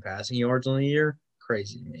team in passing yards on the year,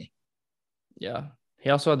 crazy to me. Yeah. He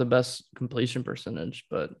also had the best completion percentage,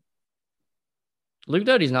 but Luke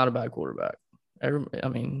Doty's not a bad quarterback. I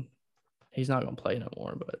mean, he's not going to play no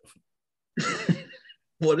more, but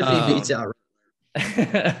What if he beats out?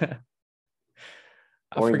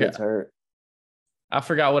 Or he gets hurt. I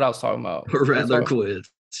forgot what I was talking about. Or Rattler quits?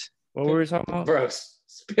 What were we talking about? Bro,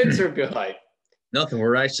 Spencer Goodhite. Nothing.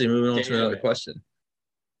 We're actually moving on to another Damn. question.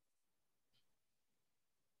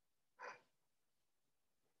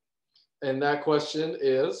 And that question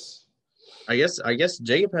is I guess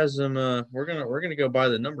Jacob has some. We're gonna go by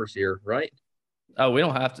the numbers here, right? Oh, we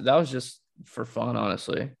don't have to. That was just for fun,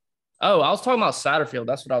 honestly. Oh, I was talking about Satterfield.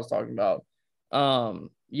 That's what I was talking about.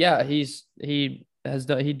 Yeah, he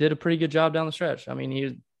did a pretty good job down the stretch. I mean,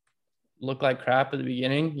 he looked like crap at the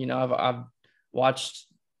beginning. I've watched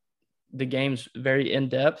the games very in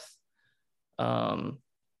depth. And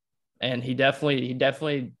he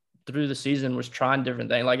definitely through the season was trying different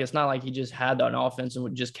things. Like, it's not like he just had an offense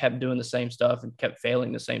and just kept doing the same stuff and kept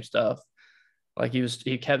failing the same stuff. Like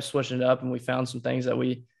he kept switching it up, and we found some things that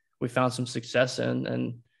we found some success in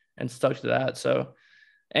and stuck to that. So,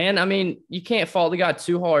 and I mean, you can't fault the guy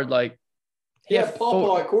too hard. Like he had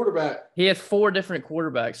Paul at quarterback. He had 4 different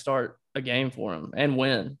quarterbacks start a game for him and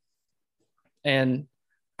win. And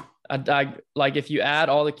I like, if you add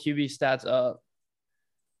all the QB stats up,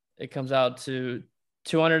 it comes out to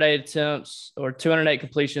 208 attempts or 208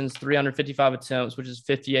 completions, 355 attempts, which is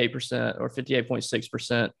 58% or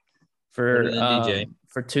 58.6% for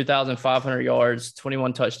 2,500 yards,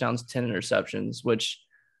 21 touchdowns, 10 interceptions, which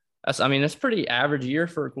that's pretty average year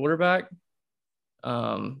for a quarterback.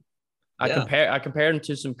 I compared him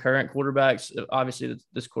to some current quarterbacks. Obviously,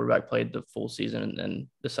 this quarterback played the full season, and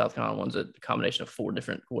the South Carolina one's a combination of 4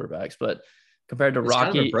 different quarterbacks. But compared to It's Rocky,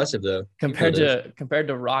 kind of impressive though. Compared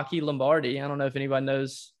to Rocky Lombardi, I don't know if anybody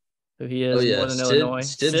knows who he is. Oh yeah, Northern Illinois.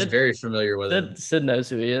 Sid's very familiar with him. Sid knows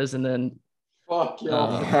who he is, and then Fuck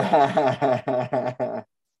y'all.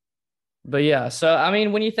 but yeah. So I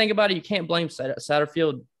mean, when you think about it, you can't blame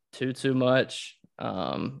Satterfield too much.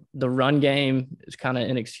 The run game is kind of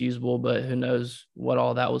inexcusable, but who knows what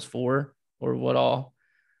all that was for. what all,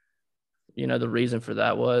 the reason for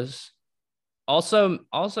that was. Also,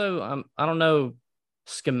 I don't know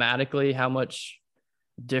schematically how much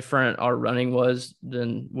different our running was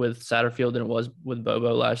than with Satterfield than it was with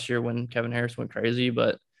Bobo last year when Kevin Harris went crazy.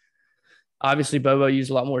 But obviously, Bobo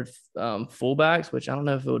used a lot more fullbacks, which I don't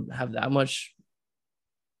know if it would have that much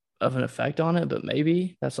of an effect on it, but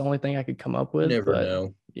maybe that's the only thing I could come up with. Never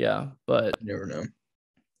know. Yeah, but Never know.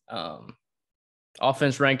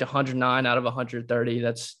 Offense ranked 109 out of 130.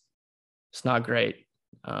 It's not great.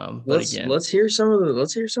 Let's hear some of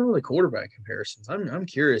the quarterback comparisons. I'm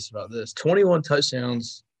curious about this. 21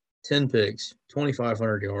 touchdowns, 10 picks,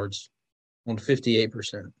 2,500 yards on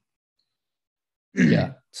 58%.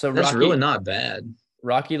 Yeah, so that's really not bad.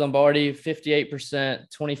 Rocky Lombardi, 58%,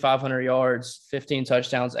 2,500 yards, 15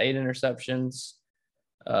 touchdowns, 8 interceptions.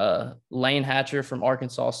 Lane Hatcher from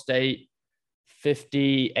Arkansas State,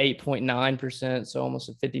 58.9%, so almost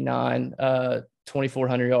a 59,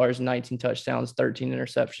 2,400 yards, 19 touchdowns, 13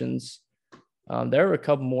 interceptions. There were a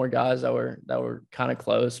couple more guys that were kind of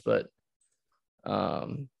close, but I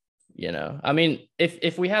mean,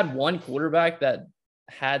 if we had one quarterback that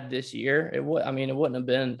had this year, it wouldn't have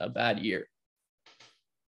been a bad year.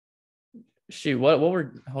 Shoot,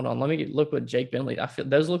 hold on, let me look what Jake Bentley. I feel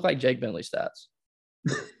those look like Jake Bentley stats.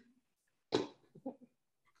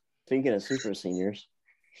 Speaking of super seniors,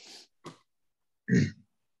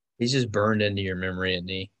 he's just burned into your memory, isn't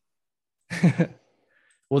he?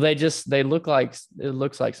 Well, they look like it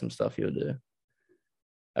looks like some stuff he would do.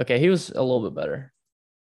 Okay, he was a little bit better.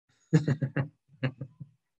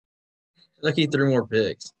 Like he threw more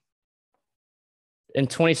picks. In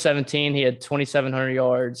 2017, he had 2,700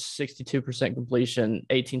 yards, 62% completion,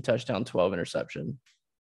 18 touchdown, 12 interception.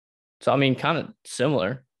 So, I mean, kind of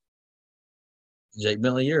similar. Jake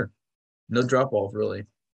Bentley year. No drop-off, really.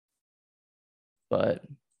 But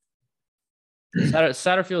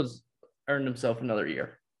Satterfield's earned himself another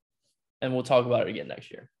year. And we'll talk about it again next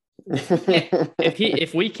year.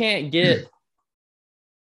 If we can't get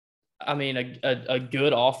a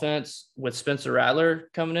good offense with Spencer Rattler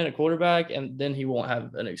coming in at quarterback, and then he won't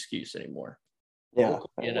have an excuse anymore. Yeah.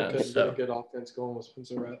 Get a good offense going with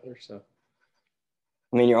Spencer Rattler. So,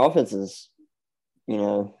 I mean, your offense is,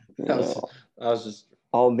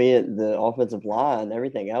 albeit the offensive line,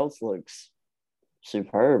 everything else looks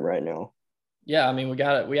superb right now. Yeah, I mean,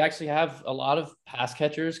 we actually have a lot of pass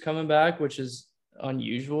catchers coming back, which is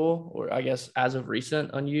unusual, or I guess as of recent,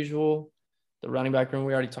 unusual. The running back room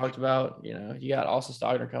we already talked about. You got Austin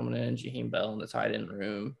Stogner coming in, Jaheim Bell in the tight end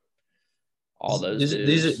room. All those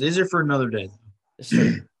dudes. These are for another day. It's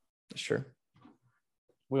true. It's true.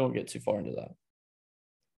 We won't get too far into that.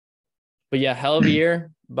 But yeah, hell of a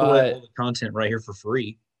year by all the content right here for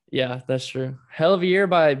free. Yeah, that's true. Hell of a year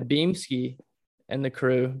by Beamski and the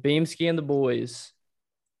crew. Beamski and the boys.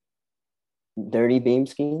 Dirty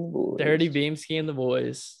Beamski and the boys. Dirty Beamski and the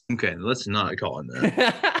boys. Okay, let's not call him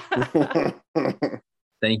that.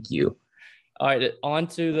 Thank you. All right, on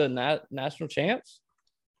to the national champs.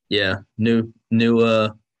 Yeah, new.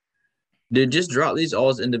 Dude, just drop these all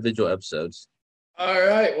as individual episodes. All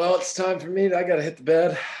right, well, it's time for me. I gotta hit the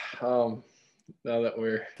bed. Now that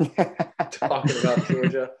we're talking about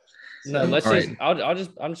Georgia. No, let's just. Right.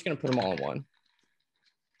 I'm just gonna put them all in one.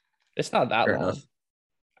 It's not that Fair long. Enough.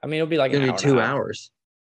 I mean, it'll be like it'll be 2 hours.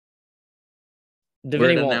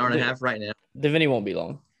 We're at an hour and a half right now. Divinity won't be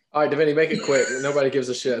long. All right, Divinity, make it quick. Nobody gives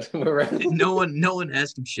a shit. We're ready. No one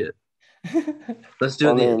asks him shit. Let's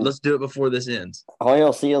do it. Let's do it before this ends. All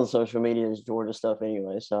y'all see on social media is Georgia stuff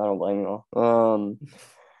anyway, so I don't blame y'all.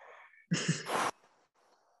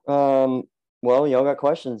 Well, y'all got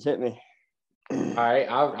questions? Hit me. All right,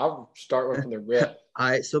 I'll start from the rip. All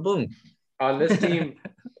right, so boom. On this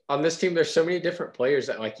team, there's so many different players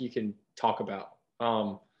that like you can talk about.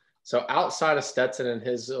 So outside of Stetson and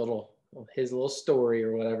his little story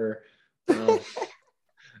or whatever,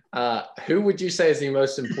 who would you say is the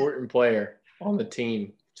most important player on the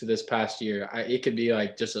team to this past year? It could be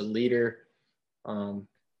like just a leader,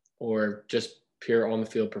 or just pure on the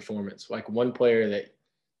field performance. Like one player that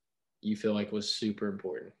you feel like was super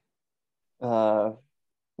important.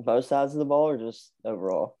 Both sides of the ball or just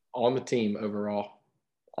overall? On the team overall.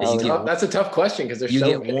 That's a tough question because there's you so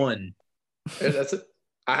get many. One.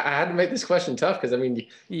 I had to make this question tough because I mean,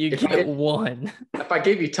 you get one. If I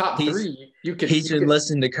gave you top three, you could. He's been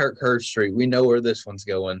listening to Kirk Herbstreit. We know where this one's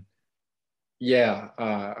going. Yeah,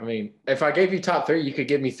 I mean, if I gave you top three, you could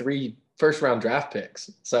give me 3 first-round draft picks.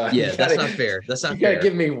 So yeah, that's not fair. That's not you fair. You gotta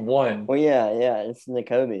give me one. Well, yeah, it's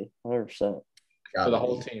Nakobe, 100%. For the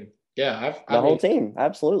whole team. Yeah, the whole team,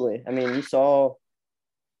 absolutely. I mean, you saw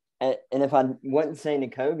And if I wouldn't say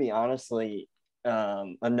N'Kobe, honestly,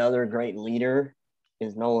 another great leader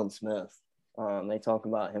is Nolan Smith. They talk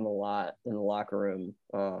about him a lot in the locker room.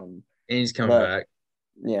 And he's coming back.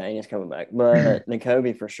 Yeah, he's coming back. But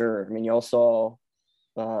N'Kobe for sure. I mean, y'all saw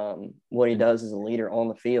what he does as a leader on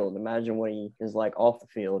the field. Imagine what he is like off the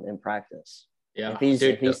field in practice. Yeah,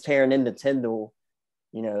 if he's tearing into Tyndall,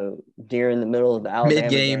 during the middle of the Alabama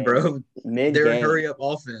mid-game, bro. They're hurry up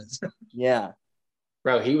offense. Yeah.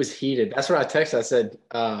 Bro, he was heated. That's what I texted. I said,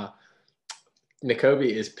 N'Kobe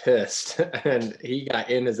is pissed, and he got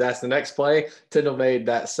in his ass. The next play, Tyndall made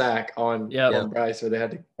that sack on Bryce, where they had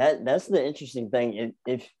to. That's the interesting thing.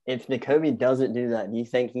 If N'Kobe doesn't do that, do you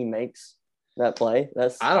think he makes that play?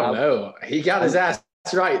 I don't know. He got his ass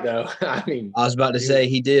right though. I mean, I was about to say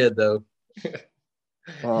he did though.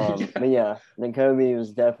 But yeah, N'Kobe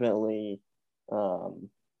was definitely the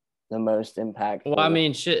most impactful. Well, I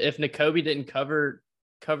mean, shit. If N'Kobe didn't cover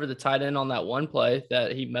the tight end on that one play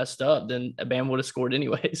that he messed up, then Bam would have scored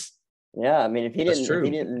anyways. Yeah, I mean, if he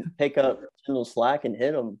didn't pick up Tyndall's slack and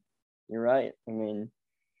hit him, you're right. I mean,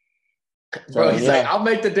 bro, he's like, I'll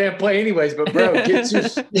make the damn play anyways, but bro, get your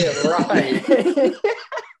shit right.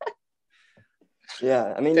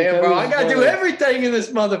 Yeah, I mean, damn, bro, I gotta do everything in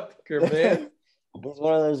this motherfucker, man. He's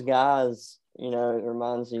one of those guys, it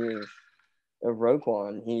reminds you of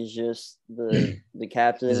Roquan. He's just the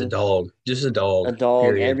captain. He's a dog. Just a dog. A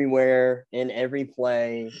dog everywhere, in every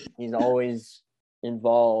play. He's always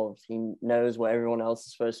involved. He knows what everyone else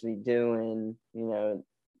is supposed to be doing.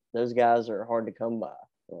 Those guys are hard to come by.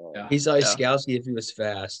 He's like Skowski if he was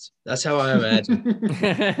fast. That's how I imagine.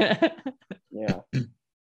 Yeah.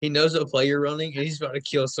 He knows what play you're running, and he's about to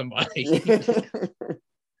kill somebody.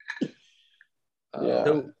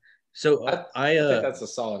 Yeah. So I think that's a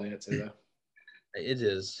solid answer, though. It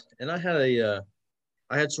is, and I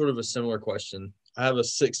had sort of a similar question. I have a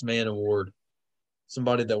 6-man award,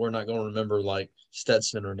 somebody that we're not going to remember like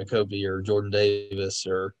Stetson or N'Kobe or Jordan Davis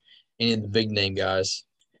or any of the big name guys.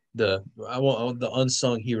 I want the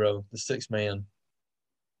unsung hero, the 6-man.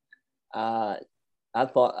 I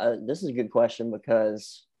thought this is a good question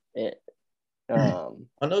because it. I know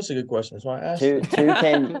it's a good question. That's why I asked. Two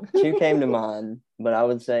came to mind, but I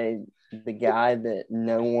would say the guy that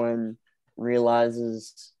no one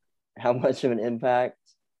realizes how much of an impact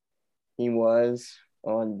he was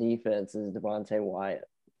on defense is Devontae Wyatt.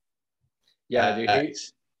 Yeah, dude,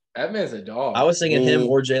 that man's a dog. I was thinking him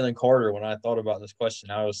or Jalen Carter when I thought about this question.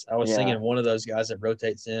 I was thinking one of those guys that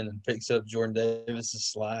rotates in and picks up Jordan Davis's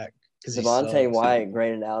slack. Devontae Wyatt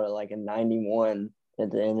graded out at like a 91 at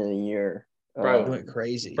the end of the year. Bro, went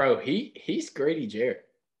crazy. Bro, he's Grady Jarrett.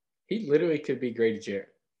 He literally could be Grady Jarrett.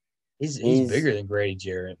 He's bigger than Grady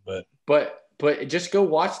Jarrett, but just go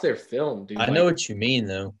watch their film, dude. I know what you mean,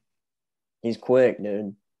 though. He's quick,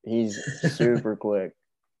 dude. He's super quick.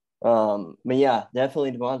 But yeah,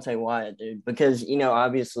 definitely Devontae Wyatt, dude. Because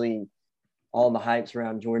obviously, all the hype's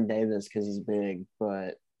around Jordan Davis because he's big,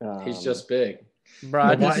 but he's just big, bro.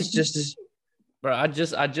 I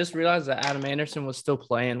just realized that Adam Anderson was still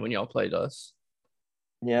playing when y'all played us.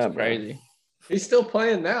 Yeah, it's crazy. He's still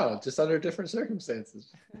playing now, just under different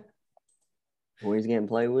circumstances. Who he's getting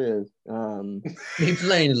played with. He's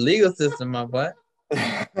playing the legal system, my boy.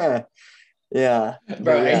 Yeah,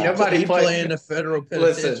 bro. Ain't nobody playing the federal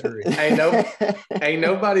penitentiary. Listen, ain't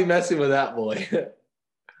nobody messing with that boy,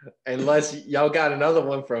 unless y'all got another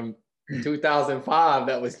one from 2005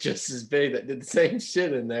 that was just as big that did the same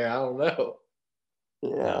shit in there. I don't know.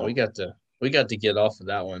 Yeah, no, we got to get off of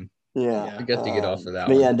that one. Yeah, we got to get off of that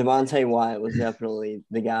but one. Yeah, Devontae Wyatt was definitely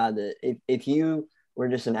the guy that if you were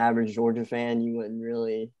just an average Georgia fan, you wouldn't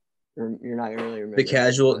really, you're not gonna really remember.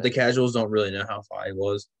 The casuals don't really know how far he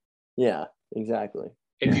was. Yeah, exactly.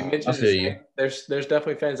 If you mention his name, there's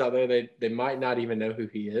definitely fans out there they might not even know who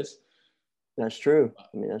he is. That's true. I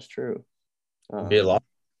mean, that's true. Be a lot,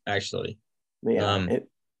 actually. Yeah.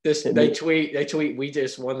 They tweet. We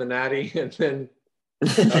just won the Natty, and then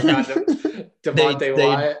Devontae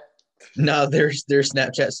Wyatt. No, their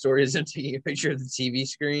Snapchat story isn't taking a picture of the TV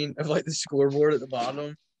screen of like the scoreboard at the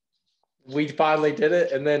bottom. We finally did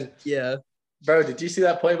it, and then bro, did you see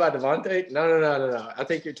that play by Devontae? No. I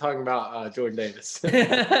think you're talking about Jordan Davis.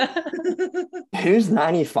 Who's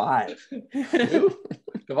 95? Who?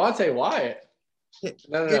 Devontae Wyatt.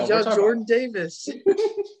 No. Good job, Jordan Davis.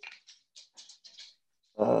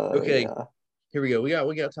 Okay, here we go.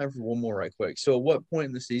 We got time for one more right quick. So, at what point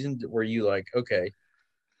in the season were you like, okay,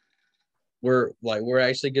 we're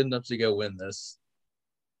actually good enough to go win this?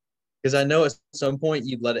 Because I know at some point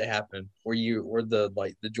you let it happen, or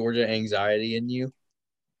the Georgia anxiety in you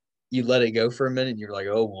let it go for a minute. And you're like,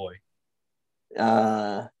 oh boy.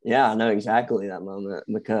 Yeah, I know exactly that moment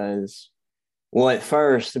because, well, at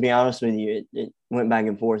first, to be honest with you, it went back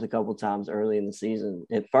and forth a couple times early in the season.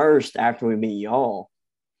 At first, after we beat y'all,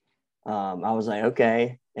 I was like,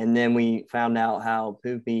 okay. And then we found out how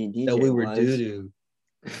poopy DJ we were was. doo-doo.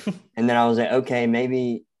 And then I was like, okay,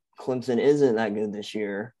 maybe Clemson isn't that good this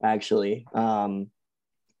year, actually. And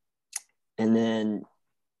then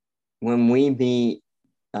when we beat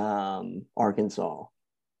Arkansas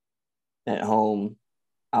at home,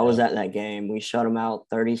 I was at that game. We shut them out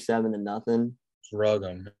 37-0. Drug them.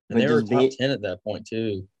 And But they were just top 10 at that point,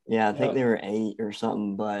 too. Yeah, I think they were 8 or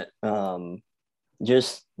something. But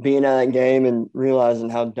just being at that game and realizing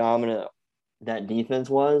how dominant that defense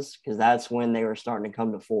was, because that's when they were starting to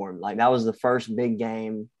come to form. Like, that was the first big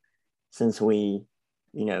game since we,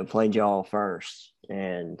 played y'all first.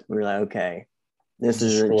 And we were like, okay, this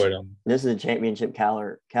is a championship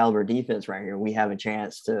caliber defense right here. We have a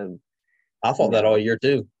chance to. I thought that all year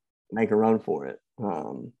too. Make a run for it.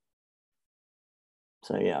 So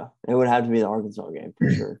yeah, it would have to be the Arkansas game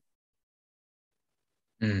for sure.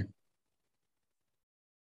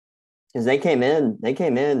 Because they came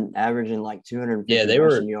in averaging like 250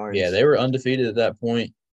 rushing yards. Yeah, they were undefeated at that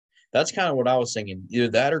point. That's kind of what I was thinking. Either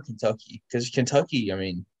that or Kentucky. Because Kentucky, I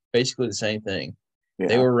mean, basically the same thing. Yeah.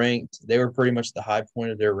 They were ranked. They were pretty much the high point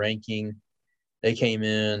of their ranking. They came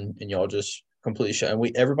in and y'all just completely shut.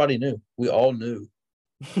 And everybody knew. We all knew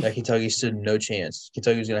that Kentucky stood no chance.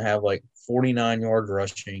 Kentucky was going to have like 49 yards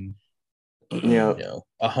rushing.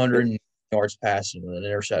 100 yards passing with an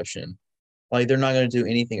interception. Like, they're not going to do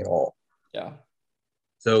anything at all. Yeah.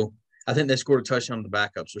 So I think they scored a touchdown on the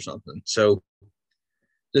backups or something. So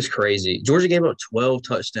just crazy. Georgia gave up 12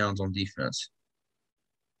 touchdowns on defense.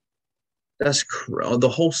 That's the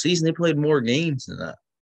whole season. They played more games than that.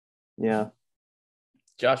 Yeah.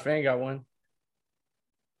 Josh Van got one.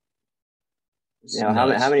 Yeah.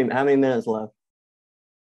 How many minutes left?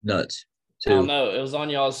 Nuts. 2. I don't know. It was on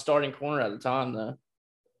y'all's starting corner at the time, though.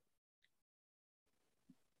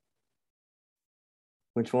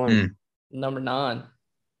 Which one? Number 9.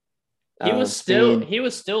 He was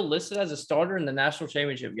still listed as a starter in the national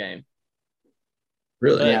championship game.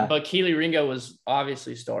 Really? But Keely Ringo was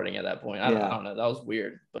obviously starting at that point. I don't know. That was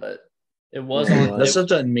weird, but it was on. That stuff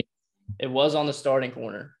doesn't mean. It was on the starting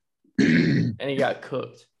corner, and he got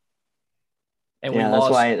cooked. And we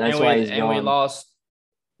lost. That's why he's gone. We lost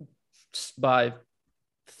by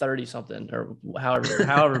 30 something or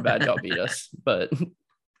however bad y'all beat us. But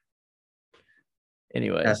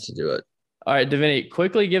anyways, has to do it. All right, Davini,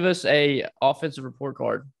 quickly give us a offensive report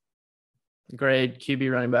card. Grade,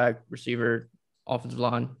 QB, running back, receiver, offensive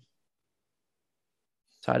line,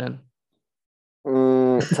 tight end.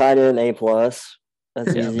 Tight end A+.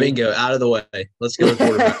 That's easy. Bingo, out of the way. Let's go to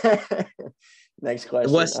quarterback. Next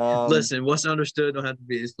question. Listen, what's understood don't have to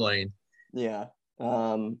be explained. Yeah.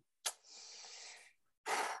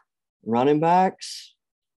 Running backs.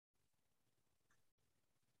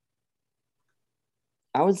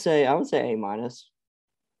 I would say A-.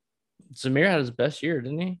 Zamir had his best year,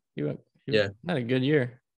 didn't he? He had a good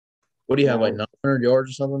year. What do you have, like 900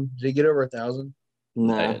 yards or something? Did he get over 1,000?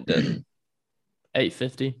 No.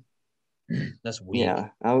 850. That's weak. Yeah,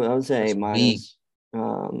 I would say A-.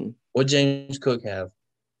 What James Cook have?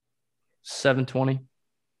 720.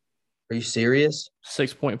 Are you serious?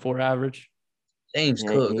 6.4 average. James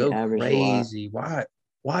Cook, go crazy. Why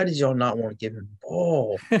did y'all not want to give him the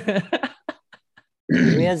ball?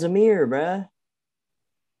 We had Zamir, bruh.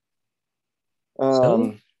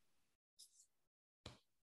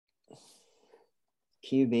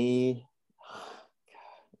 QB.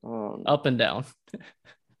 Up and down.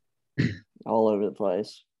 All over the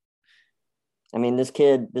place. I mean, this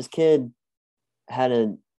kid had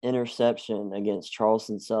an interception against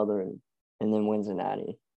Charleston Southern and then wins a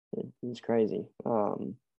natty. It's crazy.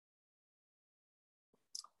 I'm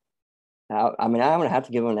gonna have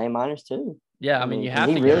to give him an A- too. Yeah, I mean, you have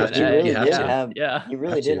to. He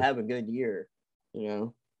really did have a good year.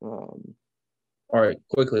 All right,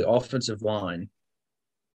 quickly, offensive line.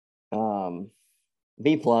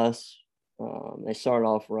 B+. They started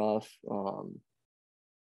off rough.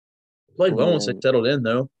 Played well once they settled in,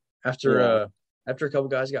 though. After a couple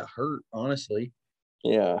guys got hurt, honestly.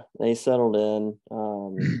 Yeah, they settled in.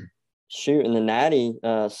 In the natty,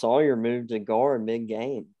 Sawyer moved to guard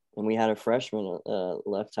mid-game, and we had a freshman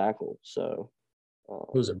left tackle. So,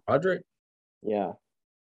 who's it, Roderick? Yeah.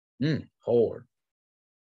 Hard.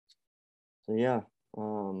 So yeah.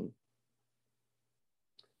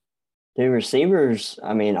 The receivers,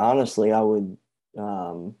 I mean, honestly, I would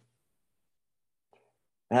I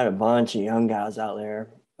had a bunch of young guys out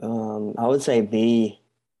there. I would say B.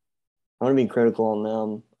 want to be critical on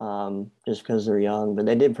them just because they're young, but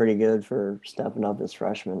they did pretty good for stepping up as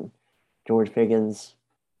freshmen. George Pickens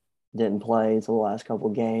didn't play until the last couple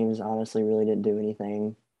of games. Honestly, really didn't do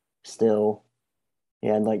anything. Still, he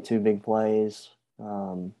had like 2 big plays.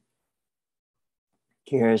 Kearis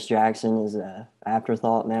Jackson is an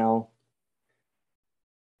afterthought now.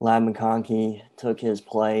 Lad McConkey took his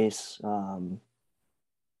place.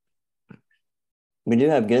 We do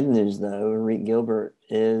have good news, though. Reek Gilbert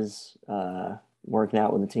is working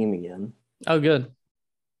out with the team again. Oh, good.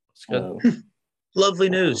 It's good. So, Lovely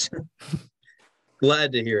news.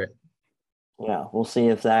 Glad to hear it. yeah, we'll see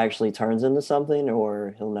if that actually turns into something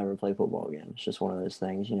or he'll never play football again. It's just one of those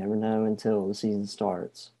things. You never know until the season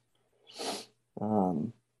starts.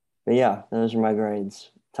 But, yeah, those are my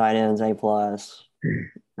grades. Tight ends, A+,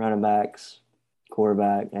 running backs,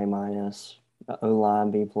 quarterback, A-,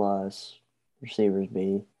 O-line, B+, receivers,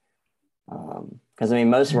 B. Because,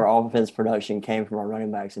 most of our offense production came from our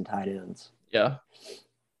running backs and tight ends. Yeah.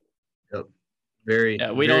 Yep. Very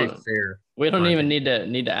fair. We don't even need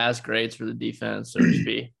to ask grades for the defense or just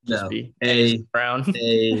be A Brown.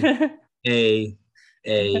 A.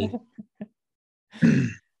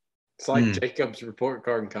 It's like Jacob's report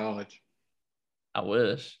card in college. I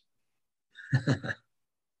wish.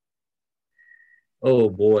 Oh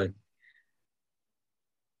boy.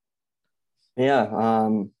 Yeah.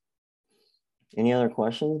 Any other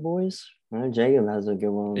questions, boys? I know Jacob has a good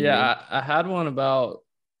one. Yeah, I had one about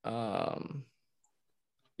y'all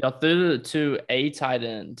threw to a tight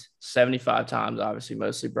end 75 times, obviously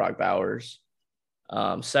mostly Brock Bowers.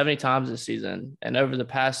 70 times this season. And over the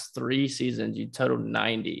past 3 seasons, you totaled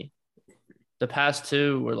 90. The past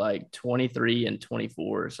 2 were like 23 and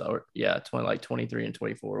 24. So yeah, 23 and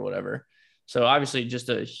 24 or whatever. So obviously just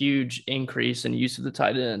a huge increase in use of the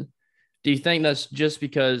tight end. Do you think that's just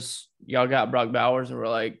because y'all got Brock Bowers and we're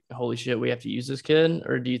like, holy shit, we have to use this kid?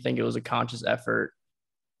 Or do you think it was a conscious effort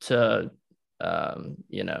to,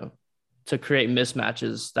 to create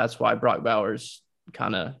mismatches? That's why Brock Bowers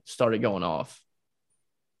kind of started going off.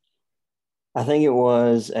 I think it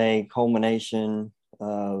was a culmination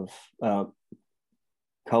of a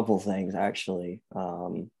couple things, actually.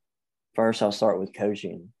 First, I'll start with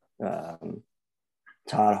coaching. Todd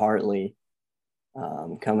Hartley,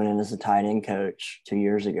 coming in as a tight end coach 2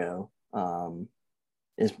 years ago,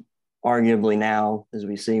 is arguably now, as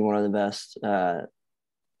we see, one of the best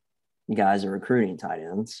guys at recruiting tight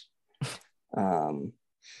ends. So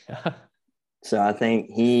I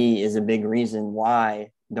think he is a big reason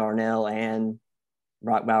why Darnell and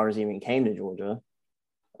Brock Bowers even came to Georgia.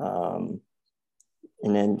 And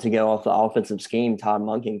then to go off the offensive scheme, Todd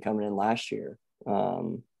Monken coming in last year.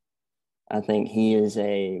 I think he is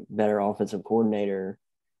a better offensive coordinator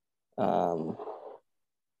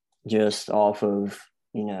just off of,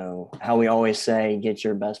 how we always say, get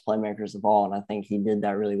your best playmakers the ball. And I think he did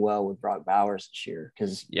that really well with Brock Bowers this year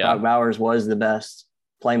because Brock Bowers was the best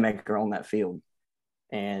playmaker on that field.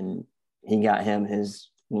 And he got him his,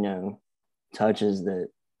 touches that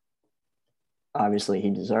obviously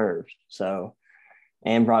he deserves. So,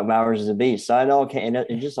 and Brock Bowers is a beast. So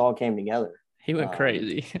it just all came together. He went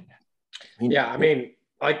crazy.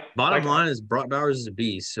 Bottom line is Brock Bowers is a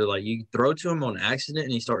beast. So you throw to him on accident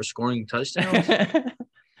and he starts scoring touchdowns.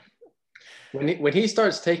 when he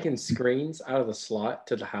starts taking screens out of the slot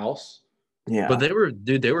to the house. Yeah. But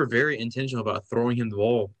they were very intentional about throwing him the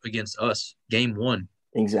ball against us game 1.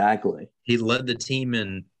 Exactly. He led the team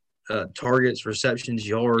in targets, receptions,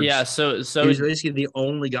 yards. Yeah, so he was basically the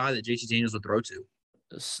only guy that JT Daniels would throw to.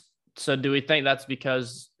 So do we think that's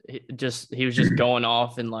because he was just going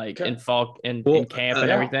off and in camp and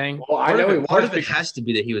everything? Well, I know part of it has to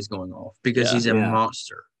be that he was going off because he's a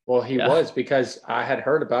monster. Well, he was because I had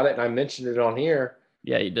heard about it and I mentioned it on here.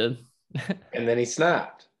 Yeah, you did. And then he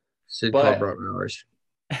snapped. Sid called Brock Bowers.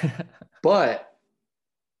 But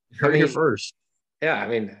heard it here first. Yeah,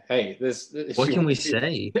 hey, this what can we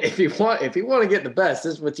say? If you want to get the best,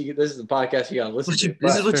 this is the podcast you gotta listen to.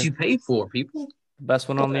 This is what you pay for, people. Best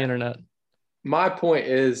one on the internet. My point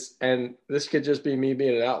is, and this could just be me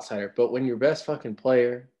being an outsider, but when your best fucking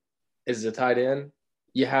player is a tight end,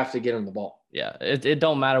 you have to get him the ball. Yeah, it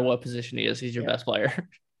don't matter what position he is, he's your best player.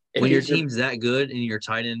 When your team's that good and your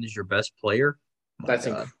tight end is your best player, that's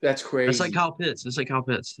crazy. It's like Kyle Pitts.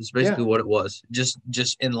 It's basically what it was. Just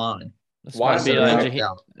in line. It's about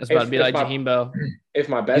to be like Jahimbo. If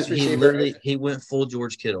my best receiver, he went full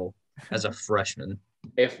George Kittle as a freshman.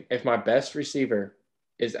 If my best receiver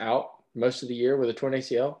is out most of the year with a torn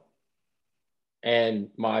ACL, and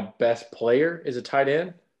my best player is a tight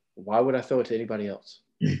end, why would I throw it to anybody else?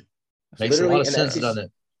 Makes a lot of sense, doesn't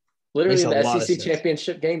it? Literally in Makes a the lot of SEC sense.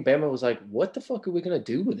 championship game, Bama was like, what the fuck are we going to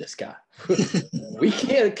do with this guy? We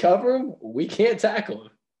can't cover him. We can't tackle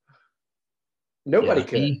him. Nobody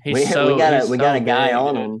could. He- We He's got so a guy big,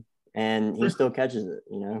 on dude. him, and he still catches it.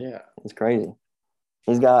 Yeah. It's crazy.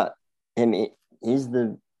 He's got. I mean, he's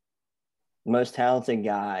the most talented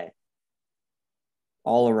guy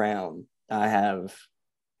all around I have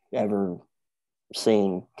ever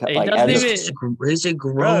seen. He Like, doesn't as a- even- He's a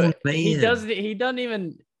Bro, grown man. he doesn't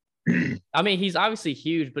even I mean, he's obviously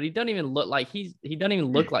huge, but he doesn't even look like he doesn't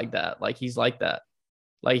even look like that. Like he's like that.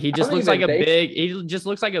 Like he just don't looks like even he just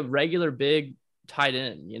looks like a regular big tight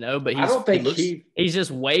end, you know, but I don't think he's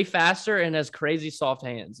just way faster and has crazy soft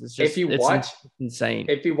hands. It's just it's insane.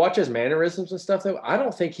 if you watch his mannerisms and stuff, though, I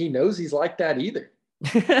don't think he knows he's like that either.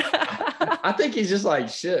 I think he's just like,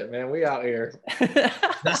 shit, man, we out here.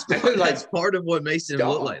 That's Like, part of what makes him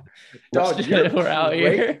look like that. Dog, We're out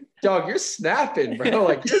here. Dog, you're snapping, bro.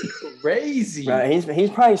 Like, you're crazy. right, he's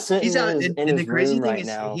probably sitting He's out, in his, and, in and his the crazy room thing right is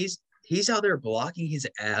now. he's out there blocking his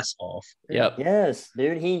ass off. Yep. Yes,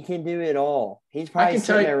 dude, he can do it all. He's probably can tell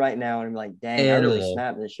sitting you- there right now and I'm like, dang, I really Animal.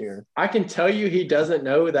 snapped this year. I can tell you he doesn't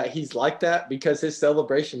know that he's like that because his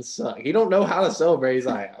celebrations suck. He don't know how to celebrate. He's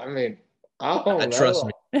like, I mean, I don't know. Trust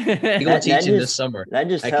me. They're gonna That teach him just- this summer. That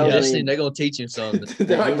just At tells Justin, me they're gonna teach him something.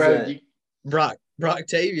 They're like, He's bro, a- Brock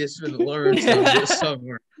Tavius gonna learn something this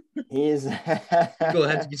summer. he's He's gonna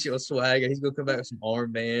have to get you a swag. He's gonna come back with some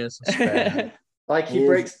armbands, some swag. like He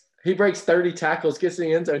he breaks 30 tackles, gets in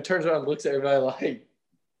the end zone, turns around and looks at everybody like,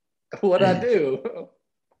 what'd I do?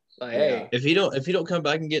 Like, hey. If he don't come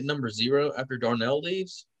back and get number 0 after Darnell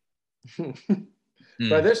leaves,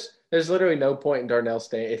 But there's literally no point in Darnell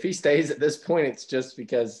staying. If he stays at this point, it's just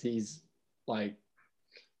because he's like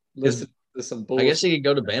listen to some bullshit. I guess he could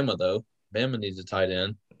go to Bama though. Bama needs a tight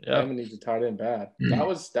end. Yep. Bama needs a tight end bad. That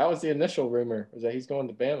was the initial rumor, was that he's going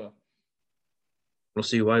to Bama. We'll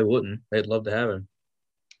see why he wouldn't. They'd love to have him.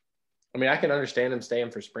 I mean, I can understand him staying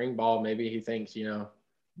for spring ball. Maybe he thinks,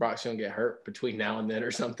 Brock's gonna get hurt between now and then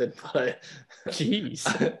or something. But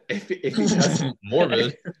Jeez. if he doesn't,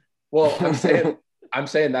 Morbid. well, I'm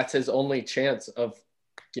saying that's his only chance of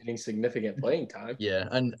getting significant playing time. Yeah,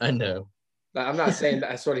 I know. I'm not saying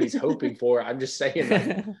that's what he's hoping for. I'm just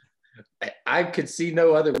saying I could see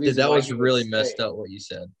no other reason. That why was he would really stay. messed up what you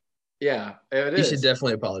said. Yeah, it You is. should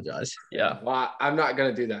definitely apologize. Yeah. Well, I'm not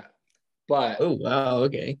gonna do that. But Oh wow,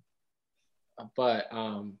 okay.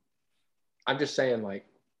 I'm just saying, like,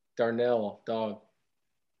 Darnell, dog,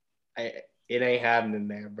 it ain't happening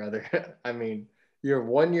there, brother. I mean, you're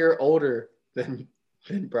 1 year older than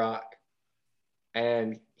Brock,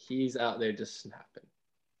 and he's out there just snapping.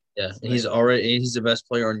 Yeah, he's the best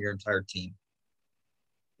player on your entire team.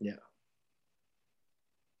 Yeah.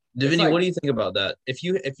 Divinity, what do you think about that? If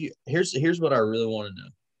you here's what I really want to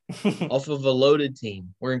know. Off of a loaded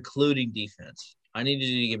team, we're including defense. I need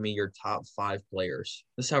you to give me your top 5 players.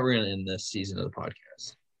 This is how we're going to end this season of the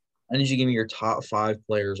podcast. I need you to give me your top 5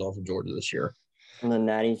 players off of Georgia this year from the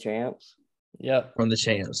Natty Champs. Yep. from the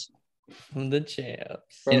champs. From the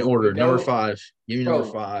champs. Bro, In order, we know- number 5. Give me number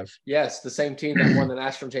Bro. 5. Yes, the same team that won the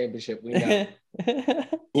national championship. We know.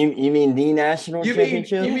 You mean the national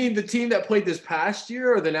championship? You mean the team that played this past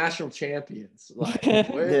year or the national champions? Like,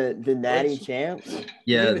 where? the Natty which- Champs?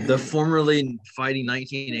 Yeah, the formerly fighting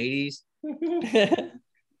 1980s.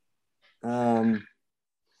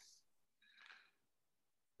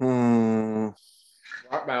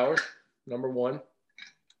 Brock Bowers, number 1.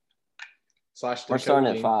 / We're starting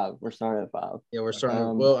at Dean. 5. We're starting at 5. Yeah, we're starting.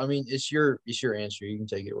 Um, Well, I mean, it's your answer. You can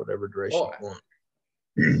take it whatever direction Well,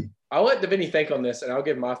 you want. I'll let Davini think on this, and I'll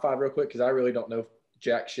give my 5 real quick because I really don't know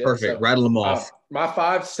jack shit. Perfect. So, Rattle them off. my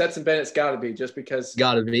 5, Stetson Bennett's got to be just because.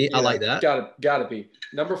 Gotta be. I like that. Got to be.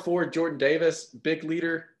 Number 4, Jordan Davis, big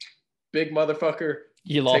leader, big motherfucker.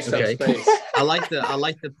 You lost Takes it. up Okay. space. I like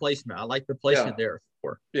the placement. I like the placement there.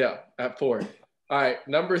 Yeah, at 4. All right,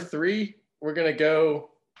 number 3, we're gonna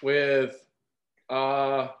go with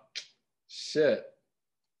shit.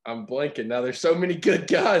 I'm blanking now. There's so many good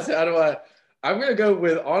guys. How do I? I'm gonna go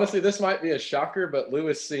with, honestly, this might be a shocker, but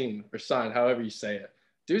Lewis Seen or Sign, however you say it.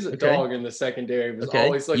 Dude's a Okay. dog in the secondary. Was Okay.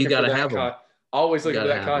 always looking You gotta for that have him. always looking for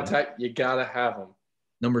gotta that have him. contact. You gotta have him.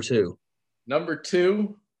 Number 2. Number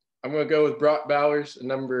 2, I'm gonna go with Brock Bowers. And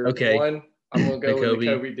number Okay. 1, I'm gonna go with Jacoby.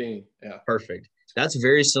 Jacoby Dean. Yeah. Perfect. That's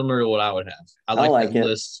very similar to what I would have. I I like like that it.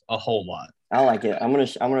 list a whole lot. I like it. I'm gonna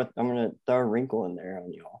throw a wrinkle in there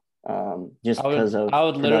on y'all. Just because of I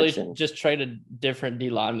would literally production. just trade a different D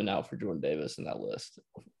lineman out for Jordan Davis in that list.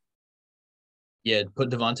 Yeah, put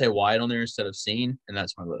Devontae Wyatt on there instead of Seen, and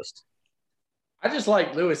that's my list. I just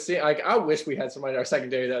like Lewis Seen. Like, I wish we had somebody in our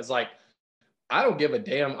secondary that was like, I don't give a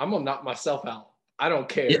damn. I'm gonna knock myself out. I don't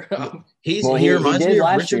care. Yeah. Yeah. Well, he he reminds did me of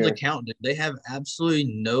last Richard year. the Accountant. They have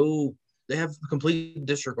they have complete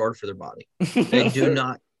disregard for their body. They do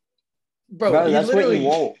not. Bro, he that's what literally, you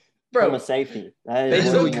want from bro. a safety. That They is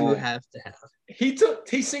That's what what took- you you want. have to have.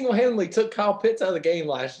 He single-handedly took Kyle Pitts out of the game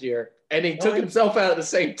last year, and he took yeah. himself out at the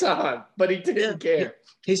same time, but he didn't care.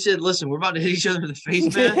 He said, "Listen, we're about to hit each other in the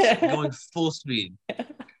face mask, going full speed."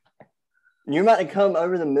 You're about to come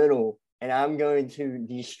over the middle, and I'm going to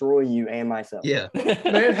destroy you and myself. Yeah,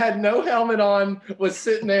 Man had no helmet on, was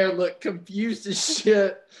sitting there, looked confused as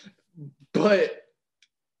shit, but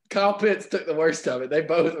Kyle Pitts took the worst of it. They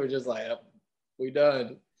both were just like, we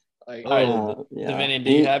done. Like, Davini,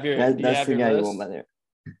 do you have your That's the guy you want by there.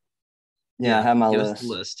 Yeah, I have my give us list. the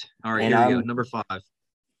list. All right, And here we go. I'm- Number 5.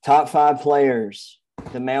 Top 5 players.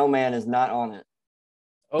 The mailman is not on it.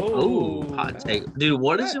 Oh, hot take, dude.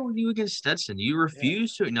 What is Yeah. it with you against Stetson? You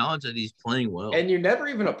refuse to acknowledge that he's playing well. and you never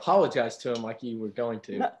even apologized to him like you were going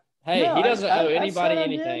to. No. Hey, No, he doesn't I owe said anybody I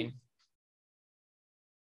did. anything.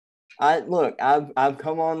 I've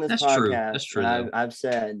come on this That's podcast true. That's true, and though. I've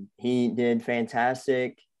said he did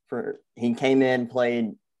fantastic he came in,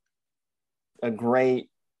 played a great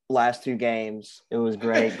last 2 games. It was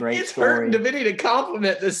great It's story. hurting Davini to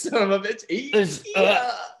compliment this son of a bitch.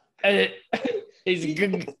 He's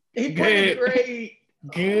good. He played great.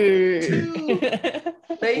 Good.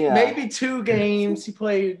 Maybe 2 games he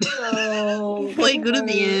played. He played good at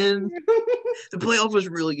the end. The playoff was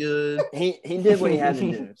really good. He did what he had to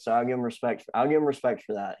do, so I'll give him respect. I'll give him respect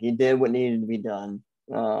for that. He did what needed to be done.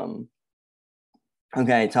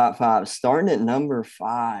 Okay, top 5. Starting at number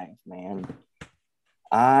 5, man.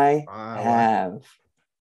 I have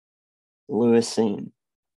Lewis Seen.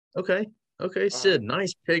 Okay, Sid.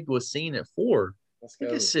 Nice pick with Scene at 4. Let's Look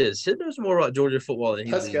go. at Sid. Sid knows more about Georgia football than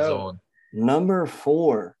he Let's leads go. on. Number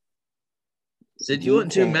 4. Sid, you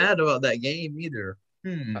weren't too DK. mad about that game either.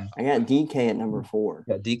 I got DK at number 4.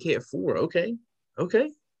 Got DK at 4. Okay.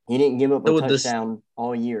 He didn't give up So a with this- touchdown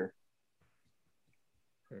all year.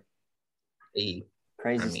 Hey.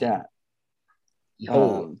 Crazy I mean, stat.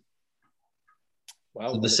 Yo, Well,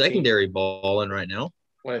 so when the a team- secondary balling right now.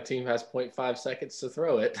 when a team has 0.5 seconds to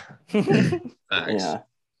throw it. Facts. Yeah.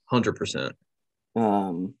 100%.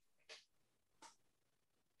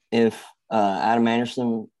 If Adam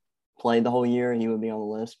Anderson played the whole year, he would be on the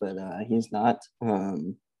list, but he's not.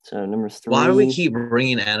 So number 3. Why do we keep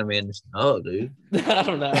bringing Adam Anderson up, dude? I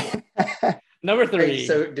don't know. Number 3. Hey,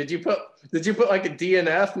 so did you put like a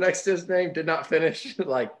DNF next to his name? Did not finish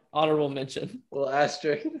like Honorable mention. little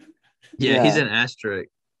asterisk. Yeah, he's Yeah. an asterisk.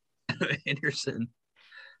 Anderson.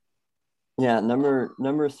 Yeah,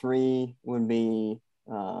 number 3 would be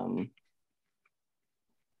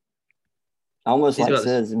almost He's like about to-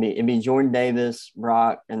 says it'd be Jordan Davis,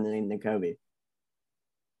 Brock, and then N'Kobe.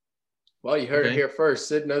 Well, you heard it Okay. here first.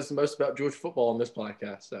 Sid knows the most about Georgia football on this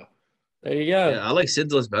podcast. So There you go. Yeah, I like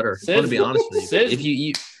Sid's list better. I'm Sid's- gonna be honest with you. Sid's- If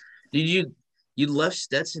you left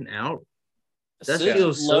Stetson out, that Sid's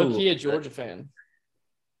feels so low-key a Georgia fan.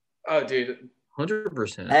 oh dude,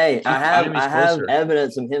 100%. Hey, I have closer.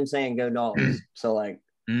 evidence of him saying "Go Dogs." So like,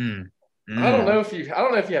 Mm. I don't know if you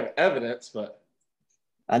have evidence, but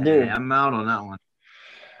I do. Hey, I'm out on that one.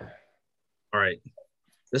 All right.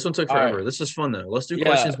 This one took All right. forever. This was fun though. Let's do Yeah.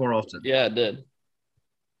 questions more often. Yeah, it did.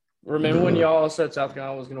 Remember when y'all said South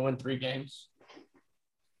Carolina was going to win 3 games?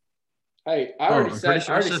 hey, I'm pretty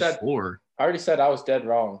sure I said 4. I already said I was dead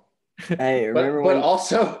wrong. Hey, But remember but when?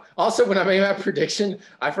 also when I made my prediction,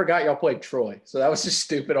 I forgot y'all played Troy, so that was just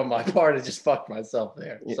stupid on my part. I just fucked myself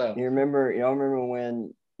there. So Y'all remember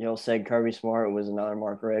when y'all said Kirby Smart was another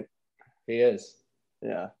Mark Richt? he is.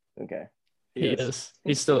 Yeah. Okay. He is.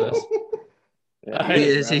 He still is. Yeah. He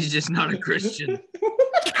is. He's just not a Christian.